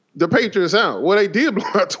the Patriots out. Well, they did blow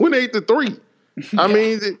out 28-3. I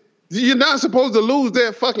mean, you're not supposed to lose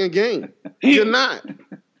that fucking game. You're not,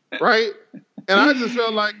 right? And I just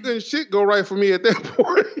felt like good shit go right for me at that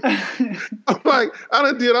point. I'm like, I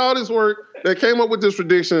done did all this work that came up with this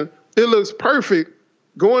prediction. It looks perfect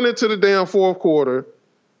going into the damn fourth quarter,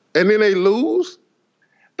 and then they lose.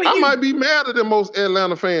 I might be madder than most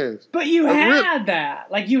Atlanta fans. But you had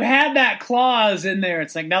that. Like, you had that clause in there.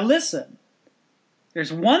 It's like, now listen,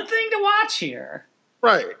 there's one thing to watch here.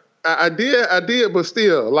 Right. I did, but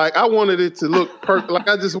still, like, I wanted it to look perfect. Like,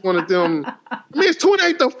 I just wanted them. I mean, it's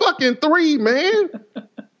 28-3, man.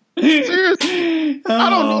 Seriously, I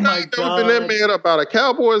don't know that I've never been that mad about a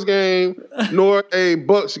Cowboys game nor a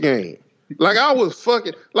Bucks game. Like, I was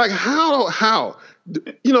fucking like, how,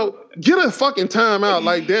 get a fucking timeout,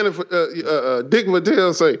 like Dick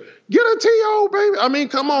Vidal say, get a TO, baby. I mean,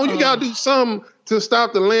 come on, you gotta do something to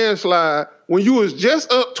stop the landslide when you was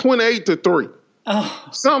just up 28-3.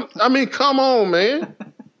 Come on, man.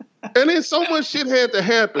 And then so much shit had to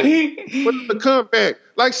happen for them to come back.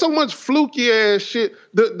 Like, so much fluky ass shit.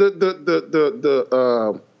 What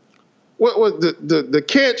was the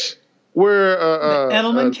catch where the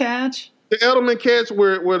Edelman catch? The Edelman catch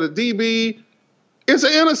where the DB, it's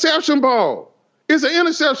an interception ball. It's an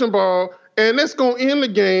interception ball, and that's gonna end the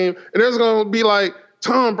game, and there's gonna be like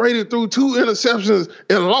Tom Brady threw 2 interceptions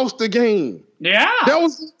and lost the game. Yeah. That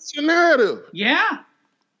was your narrative. Yeah.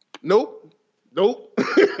 Nope. Nope.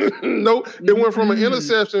 It went from an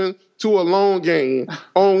interception to a long game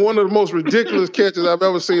on one of the most ridiculous catches I've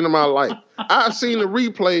ever seen in my life. I've seen the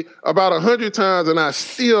replay about 100 times, and I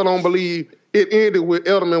still don't believe it ended with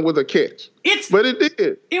Edelman with a catch. But it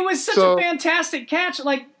did. It was such a fantastic catch.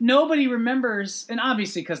 Like, nobody remembers, and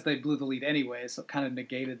obviously because they blew the lead anyway, so it kind of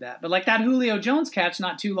negated that. But like that Julio Jones catch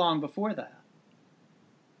not too long before that.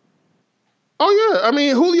 Oh, yeah. I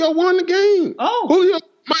mean, Julio won the game. Oh. Julio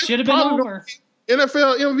should have been over.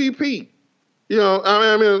 NFL MVP.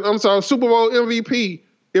 I'm sorry, Super Bowl MVP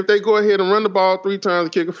if they go ahead and run the ball 3 times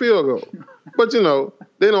and kick a field goal. But,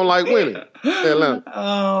 they don't like winning, Atlanta.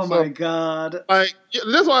 Oh, my God.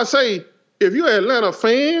 That's why I say, if you're an Atlanta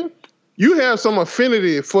fan, you have some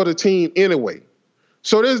affinity for the team anyway.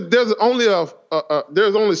 So there's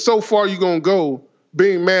only so far you're going to go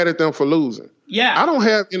being mad at them for losing. Yeah. I don't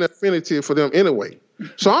have an affinity for them anyway.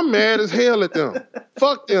 So I'm mad as hell at them.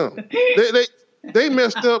 Fuck them. They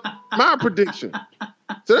messed up my prediction.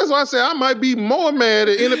 So that's why I say I might be more mad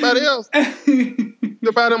at anybody else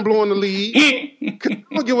about them blowing the lead. I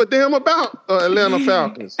don't give a damn about Atlanta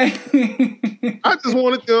Falcons. I just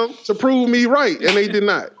wanted them to prove me right, and they did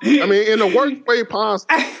not. I mean, in the worst way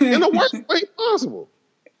possible.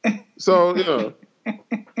 So, no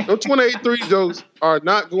 28-3 jokes are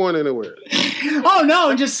not going anywhere. Oh, no,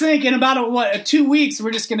 I'm just thinking about 2 weeks,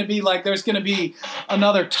 we're just going to be like, there's going to be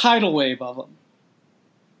another tidal wave of them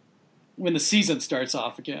when the season starts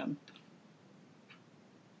off again.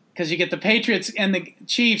 Because you get the Patriots and the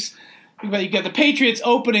Chiefs, but you get the Patriots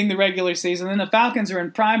opening the regular season, and the Falcons are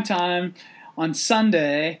in prime time on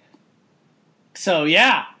Sunday. So,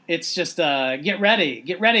 yeah, it's just get ready.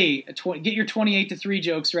 Get your 28-3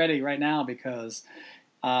 jokes ready right now because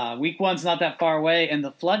week 1's not that far away, and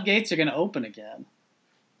the floodgates are going to open again.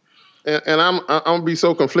 And I'm gonna be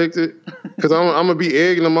so conflicted because I'm gonna be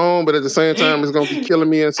egging them on, but at the same time it's gonna be killing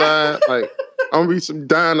me inside. Like I'm gonna be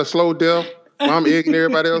dying a slow death while I'm egging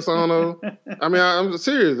everybody else on. Though. I mean, I'm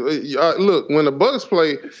serious. Look, when the Bucks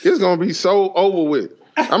play, it's gonna be so over with.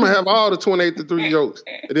 I'm gonna have all the 28-3 jokes,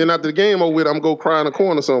 and then after the game over with, I'm gonna go cry in the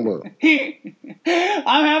corner somewhere.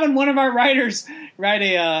 I'm having one of our writers write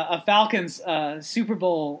a Falcons Super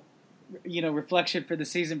Bowl, reflection for the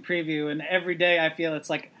season preview, and every day I feel it's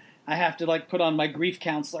like I have to put on my grief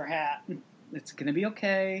counselor hat. It's gonna be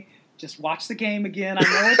okay. Just watch the game again. I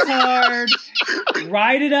know it's hard.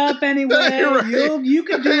 Write it up anyway. Right. You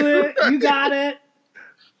can do it. You got it.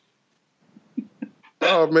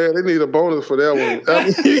 Oh man, they need a bonus for that one. I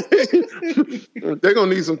mean, they're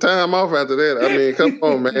gonna need some time off after that. I mean, come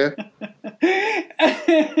on, man.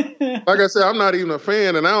 Like I said, I'm not even a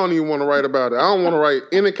fan, and I don't even want to write about it. I don't want to write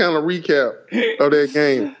any kind of recap of that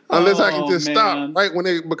game unless I can just stop right when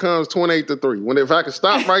it becomes 28-3. If I can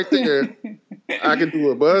stop right there, I can do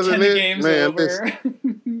it. But other than that, man,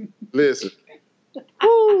 listen.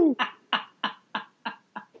 Woo.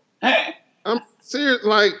 I'm serious.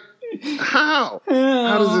 Like, how?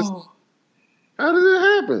 How does it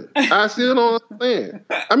happen? I still don't understand.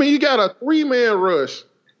 I mean, you got a 3-man rush.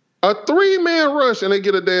 A 3-man rush, and they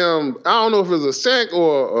get a damn, I don't know if it was a sack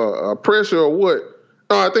or a pressure or what.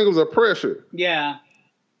 No, I think it was a pressure. Yeah.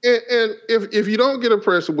 And if you don't get a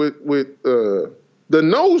pressure with the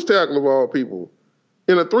nose tackle of all people,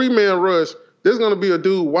 in a 3-man rush, there's going to be a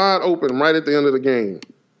dude wide open right at the end of the game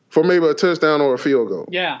for maybe a touchdown or a field goal.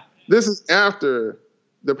 Yeah. This is after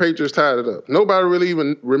the Patriots tied it up. Nobody really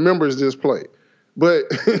even remembers this play. But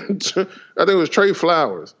I think it was Trey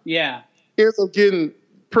Flowers. Yeah. Ends up getting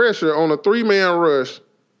pressure on a 3-man rush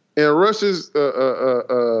and rushes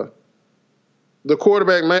the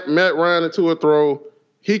quarterback, Matt Ryan, into a throw.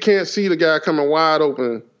 He can't see the guy coming wide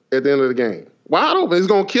open at the end of the game. Wide open. It's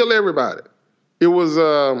going to kill everybody. It was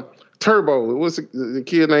Turbo. It was the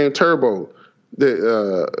kid named Turbo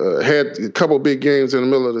that had a couple big games in the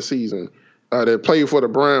middle of the season that played for the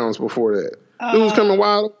Browns before that. Dude was coming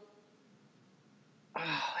wide open.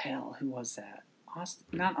 Oh, hell. Who was that?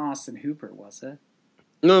 Not Austin Hooper, was it?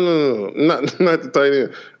 No, not the tight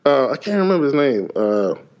end. I can't remember his name.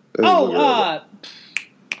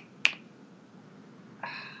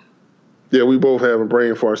 Yeah, we both having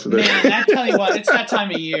brain farts today. Man, I tell you what, it's that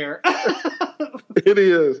time of year. It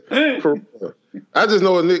is. I just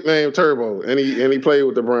know his nickname Turbo, and he played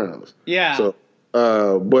with the Browns. Yeah. So,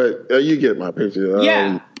 but you get my picture.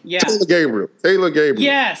 Yeah. Taylor Gabriel.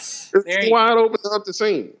 Yes. It's wide open up the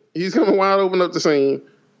seam. He's coming wide open up the seam.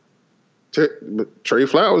 But Trey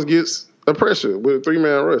Flowers gets a pressure with a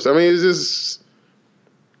 3-man rush. I mean, it's just.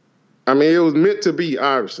 I mean, it was meant to be,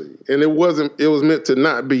 obviously, and it wasn't. It was meant to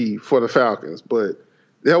not be for the Falcons, but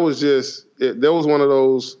that was just. That was one of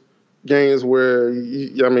those games where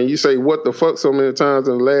you say what the fuck so many times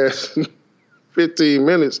in the last 15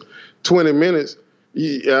 minutes, 20 minutes.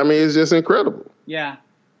 I mean, it's just incredible. Yeah.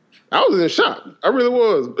 I was in shock. I really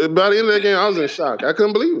was. By the end of that game, I was in shock. I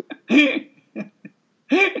couldn't believe it.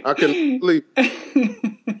 I couldn't believe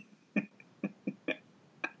it.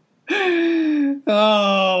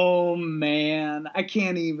 Oh, man. I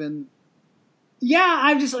can't even. Yeah,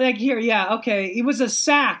 I'm just here. Yeah, okay. It was a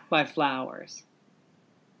sack by Flowers.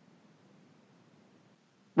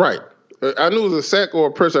 Right. I knew it was a sack or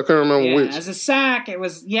a pressure. I couldn't remember which. As a sack, it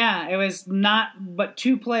was not but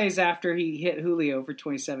 2 plays after he hit Julio for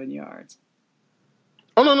 27 yards.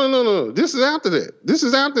 Oh, no. This is after that.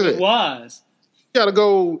 It was. You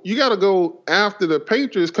gotta go after the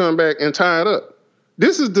Patriots come back and tie it up.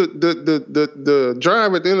 This is the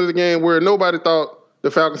drive at the end of the game where nobody thought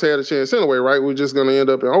the Falcons had a chance anyway, right? We're just gonna end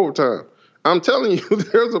up in overtime. I'm telling you,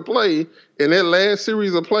 there's a play in that last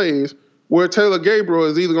series of plays where Taylor Gabriel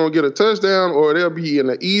is either going to get a touchdown or they'll be in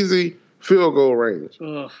an easy field goal range.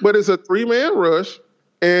 Ugh. But it's a 3-man rush,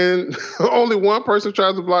 and only one person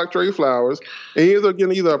tries to block Trey Flowers, and he ends up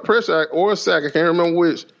getting either a pressure or a sack. I can't remember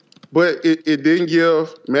which. But it didn't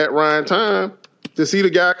give Matt Ryan time to see the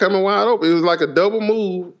guy coming wide open. It was like a double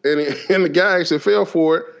move, and the guy actually fell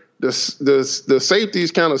for it. The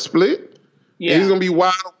safeties kind of split. Yeah. And he's going to be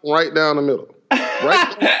wide open right down the middle.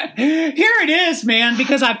 Right? Here it is, man,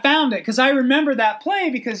 because I found it. Because I remember that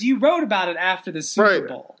play because you wrote about it after the Super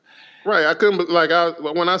Bowl. Right. I couldn't,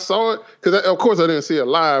 when I saw it, because of course I didn't see it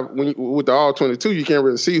live. With the All 22, you can't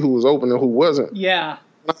really see who was open and who wasn't. Yeah.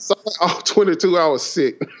 When I saw All 22, I was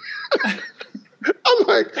sick. I'm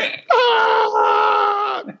like,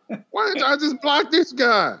 why didn't I just block this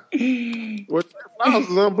guy? Well, Flowers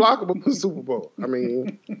was unblockable in the Super Bowl. I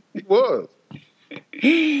mean, he was.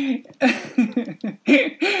 This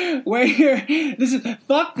is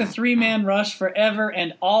fuck the 3-man rush forever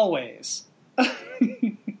and always. I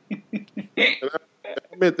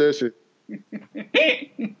meant that shit.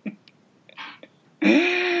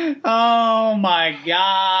 Oh my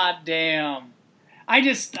god damn. I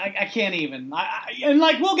can't even. And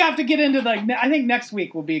we'll have to get into I think next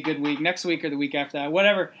week will be a good week. Next week or the week after that.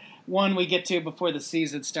 Whatever one we get to before the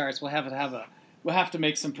season starts, we'll have to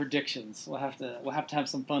make some predictions. We'll have to have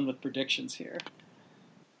some fun with predictions here.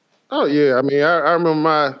 Oh yeah, I mean, I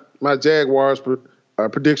remember my Jaguars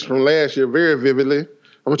prediction from last year very vividly.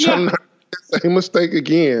 I'm trying not to make the same mistake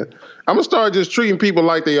again. I'm gonna start just treating people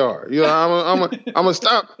like they are. You know, I'm gonna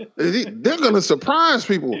stop. They're gonna surprise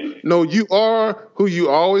people. No, you are who you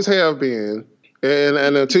always have been, and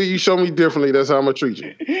until you show me differently, that's how I'm gonna treat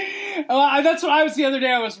you. That's what I was the other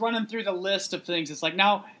day. I was running through the list of things. It's like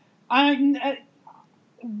now.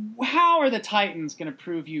 How are the Titans going to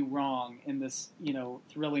prove you wrong in this,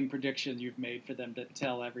 thrilling prediction you've made for them to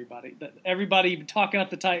tell everybody? Everybody talking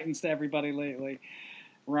up the Titans to everybody lately.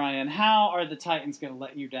 Ryan, how are the Titans going to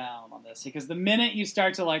let you down on this? Because the minute you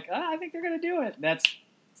start to I think they're going to do it, that's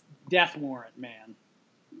death warrant, man.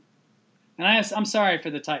 And I'm sorry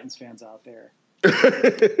for the Titans fans out there.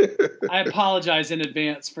 I apologize in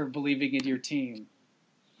advance for believing in your team.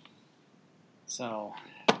 So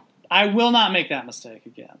I will not make that mistake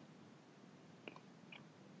again.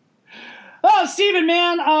 Oh, Steven,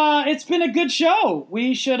 man, it's been a good show.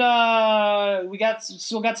 We should we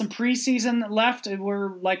still got some preseason left.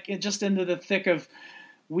 We're just into the thick of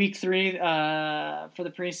week 3 for the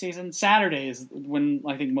preseason. Saturday is when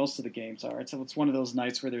I think most of the games are. So it's one of those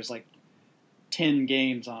nights where there's 10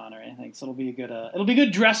 games on or anything. So it'll be a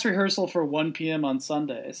good dress rehearsal for 1 p.m. on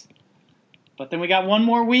Sundays. But then we got one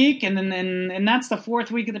more week, and then that's the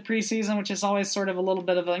 4th week of the preseason, which is always sort of a little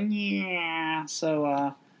bit of a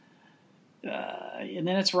So, and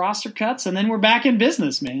then it's roster cuts, and then we're back in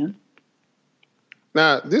business, man.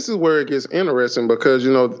 Now, this is where it gets interesting because,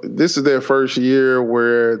 this is their first year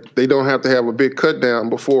where they don't have to have a big cut down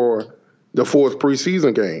before the 4th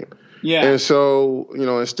preseason game. Yeah. And so,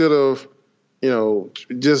 instead of,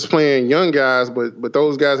 just playing young guys, but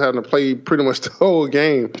those guys having to play pretty much the whole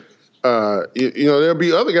game, there'll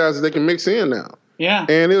be other guys that they can mix in now. Yeah.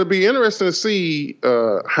 And it'll be interesting to see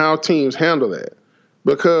how teams handle that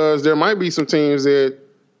because there might be some teams that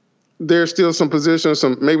there's still some positions,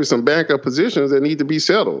 maybe some backup positions that need to be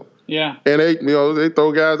settled. Yeah. And they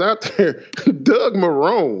throw guys out there. Doug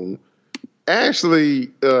Marrone, actually,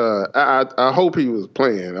 I hope he was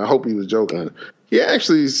playing. I hope he was joking. He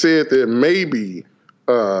actually said that maybe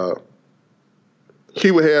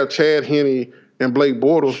he would have Chad Henne and Blake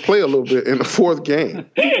Bortles play a little bit in the 4th game.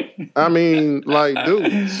 I mean,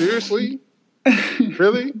 dude, seriously?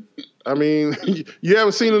 Really? I mean, you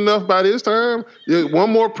haven't seen enough by this time?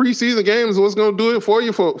 One more preseason game is what's going to do it for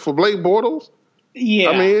you for Blake Bortles? Yeah.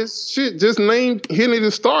 I mean, it's shit. Just name Henne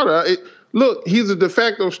the starter. Look, he's a de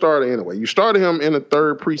facto starter anyway. You started him in the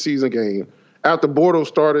 3rd preseason game after Bortles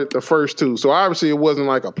started the first 2. So obviously it wasn't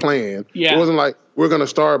like a plan. Yeah. It wasn't like we're going to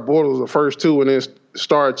start Bortles the first 2 and then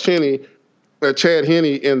start Chad Henne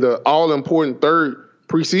in the all-important 3rd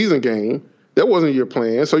preseason game. That wasn't your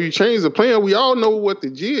plan. So you changed the plan. We all know what the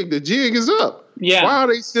jig is up. Yeah. Why are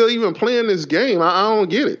they still even playing this game? I don't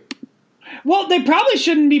get it. Well, they probably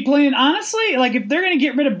shouldn't be playing. Honestly, like if they're going to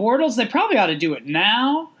get rid of Bortles, they probably ought to do it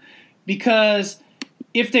now, because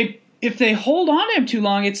if they hold on to him too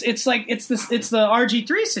long, it's the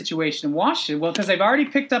RG3 situation in Washington. Well, because they've already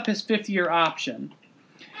picked up his 5th-year option,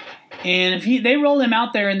 and if they roll him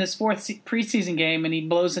out there in this 4th preseason game and he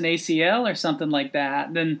blows an ACL or something like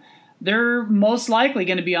that, then they're most likely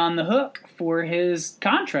going to be on the hook for his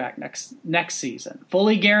contract next season,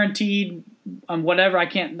 fully guaranteed on whatever. I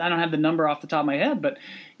don't have the number off the top of my head, but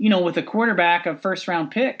with a quarterback,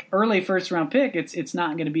 early first round pick, it's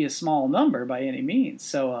not going to be a small number by any means.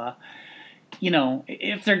 So,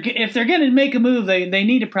 if they're going to make a move, they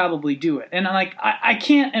need to probably do it. And I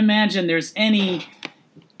can't imagine there's any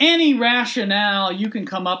rationale you can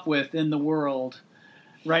come up with in the world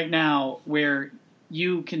right now where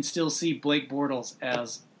you can still see Blake Bortles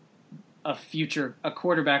as a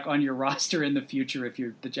quarterback on your roster in the future if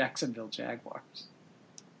you're the Jacksonville Jaguars.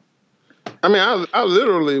 I mean, I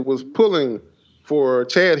literally was pulling for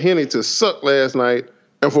Chad Henne to suck last night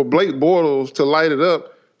and for Blake Bortles to light it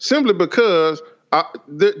up simply because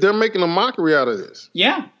they're making a mockery out of this.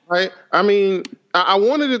 Yeah. Right? I mean, I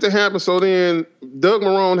wanted it to happen so then Doug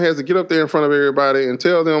Marrone has to get up there in front of everybody and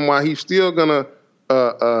tell them why he's still going to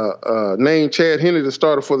name Chad Henne the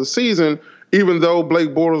starter for the season, even though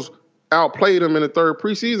Blake Bortles outplayed him in the 3rd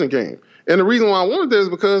preseason game. And the reason why I wanted this is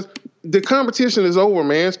because the competition is over,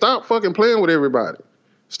 man. Stop fucking playing with everybody.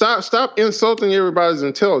 Stop insulting everybody's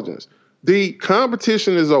intelligence. The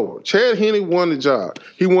competition is over. Chad Henne won the job.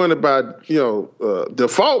 He won it by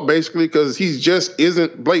default, basically, because he just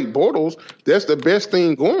isn't Blake Bortles. That's the best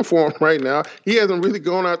thing going for him right now. He hasn't really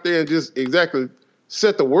gone out there and just exactly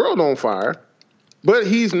set the world on fire. But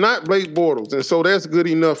he's not Blake Bortles, and so that's good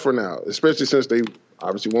enough for now, especially since they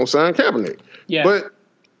obviously won't sign Kaepernick. Yeah. But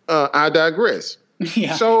I digress.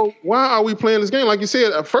 Yeah. So why are we playing this game? Like you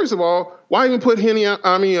said, first of all, why even put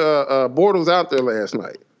Bortles out there last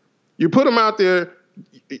night? You put him out there.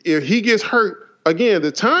 If he gets hurt, again,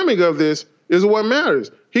 the timing of this is what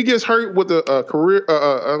matters. He gets hurt with a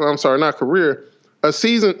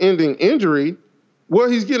season-ending injury. Well,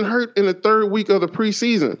 he's getting hurt in the 3rd week of the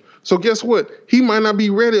preseason. So guess what? He might not be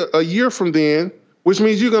ready a year from then, which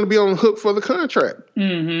means you're going to be on the hook for the contract.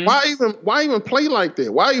 Mm-hmm. Why even play like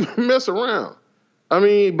that? Why even mess around? I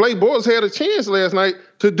mean, Blake Bortles had a chance last night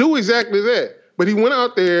to do exactly that. But he went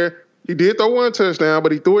out there, he did throw 1 touchdown,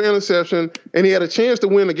 but he threw an interception, and he had a chance to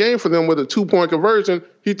win the game for them with a 2-point conversion.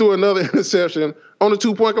 He threw another interception on the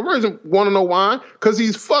 2-point conversion. Want to know why? Because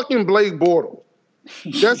he's fucking Blake Bortles.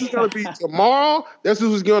 That's who's going to be tomorrow. That's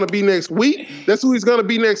who he's going to be next week. That's who he's going to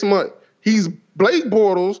be next month. He's Blake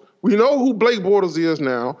Bortles. We know who Blake Bortles is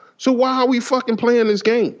now. So why are we fucking playing this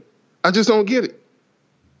game? I just don't get it.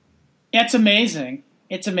 It's amazing.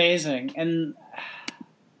 It's amazing. And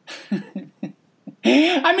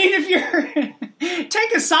I mean, if you're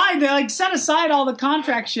take aside, set aside all the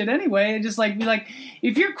contract shit anyway, and just be like,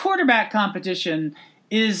 if your quarterback competition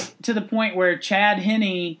is to the point where Chad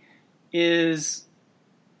Henne is,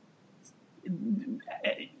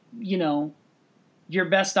 your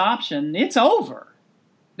best option, it's over.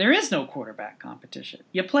 There is no quarterback competition.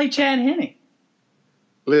 You play Chad Henne.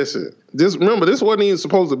 Listen, remember, this wasn't even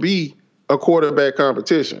supposed to be a quarterback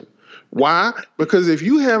competition. Why? Because if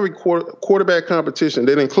you have a quarterback competition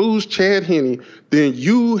that includes Chad Henne, then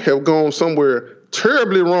you have gone somewhere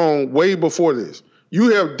terribly wrong way before this. You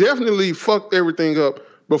have definitely fucked everything up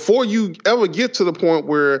before you ever get to the point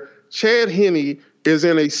where Chad Henne is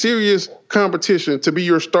in a serious competition to be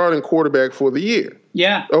your starting quarterback for the year.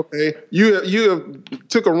 Yeah. Okay. You have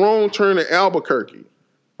took a wrong turn at Albuquerque,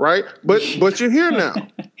 right? But you're here now.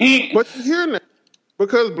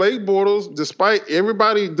 Because Blake Bortles, despite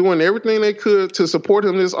everybody doing everything they could to support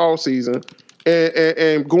him this offseason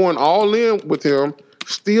and going all in with him,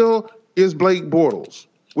 still is Blake Bortles,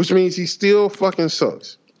 which means he still fucking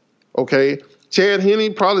sucks. Okay? Chad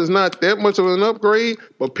Henne probably is not that much of an upgrade,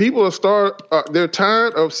 but people they're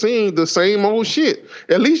tired of seeing the same old shit.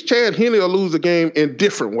 At least Chad Henne will lose the game in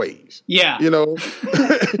different ways. Yeah.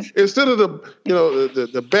 Instead of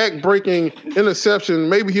the back-breaking interception,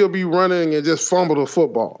 maybe he'll be running and just fumble the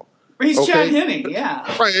football. He's okay? Chad Henne,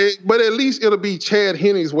 yeah. Right, but at least it'll be Chad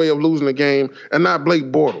Henne's way of losing the game and not Blake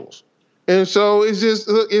Bortles. And so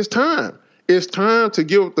it's time. It's time to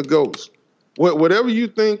give up the ghost. Whatever you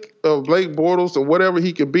think of Blake Bortles or whatever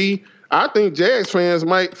he could be, I think Jags fans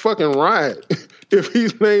might fucking riot if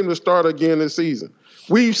he's named the starter again this season.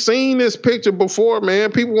 We've seen this picture before,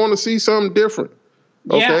 man. People want to see something different.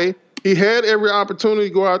 Okay? Yeah. He had every opportunity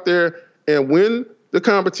to go out there and win the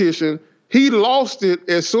competition. He lost it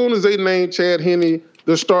as soon as they named Chad Henne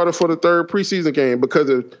the starter for the third preseason game because,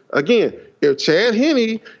 if Chad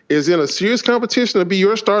Henne is in a serious competition to be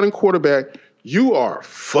your starting quarterback, you are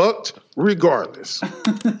fucked regardless.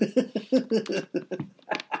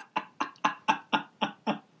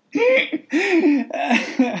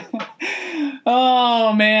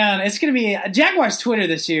 Oh, man. It's going to be – Jaguars Twitter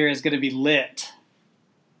this year is going to be lit.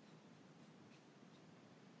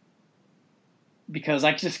 Because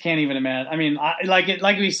I just can't even imagine. I mean, like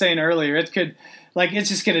we were saying earlier, it could – like it's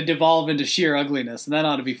just going to devolve into sheer ugliness, and that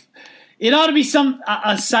ought to be – it ought to be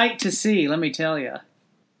a sight to see, let me tell you.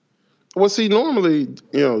 Well, see, normally,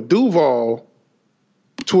 Duval,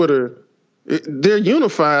 Twitter, they're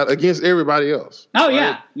unified against everybody else. Oh,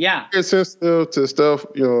 right? Yeah. They're sensitive to stuff,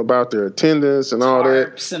 about their attendance and all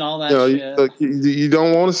that. Tarps and all that shit. You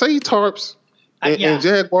don't want to say tarps and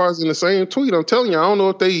Jaguars in the same tweet. I'm telling you, I don't know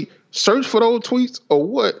if they search for those tweets or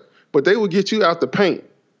what, but they will get you out the paint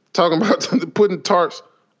talking about putting tarps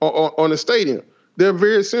on the stadium. They're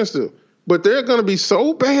very sensitive. But they're going to be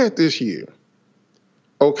so bad this year,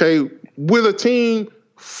 okay, with a team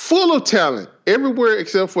full of talent everywhere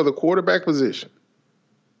except for the quarterback position,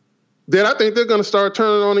 that I think they're going to start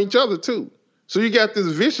turning on each other too. So you got this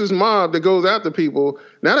vicious mob that goes after people.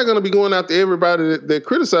 Now they're going to be going after everybody that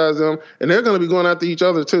criticizes them, and they're going to be going after each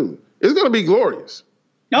other too. It's going to be glorious.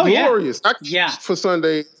 Oh, glorious. For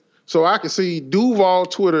Sunday, so I can see Duval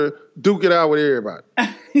Twitter duke it out with everybody.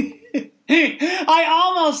 I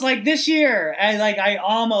almost, this year, I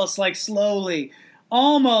almost, slowly,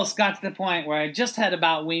 almost got to the point where I just had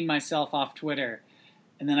about weaned myself off Twitter.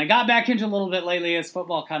 And then I got back into a little bit lately as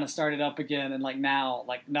football kind of started up again. And, now,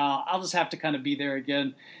 no, I'll just have to kind of be there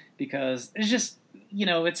again because it's just,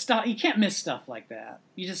 it's stuff. You can't miss stuff like that.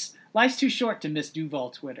 Life's too short to miss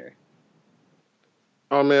Duval Twitter.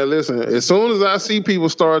 Oh, man, listen, as soon as I see people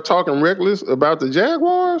start talking reckless about the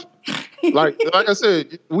Jaguars, like I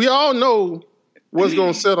said, we all know what's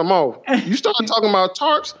going to set them off. You start talking about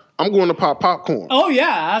tarps, I'm going to pop popcorn. Oh,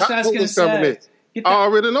 yeah, that's what I was going to say. I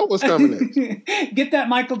already know what's coming next. Get that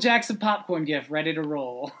Michael Jackson popcorn gift ready to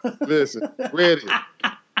roll. Listen, ready.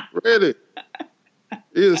 It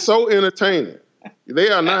is so entertaining. They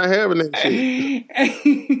are not having that shit.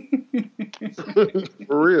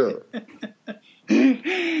 For real.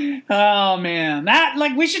 Oh man, that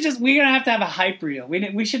we're gonna have to have a hype reel.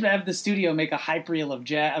 We should have the studio make a hype reel of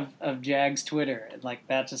Jags Twitter and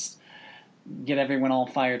that just get everyone all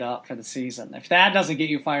fired up for the season. If that doesn't get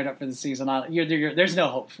you fired up for the season, there's no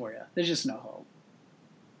hope for you. There's just no hope.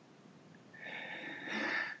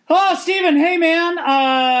 Oh, Steven, hey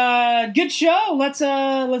man, good show. Let's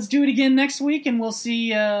do it again next week, and we'll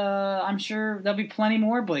see. I'm sure there'll be plenty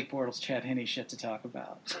more Blake Bortles, Chad Henne shit to talk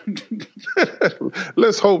about.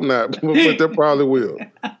 Let's hope not, but there probably will.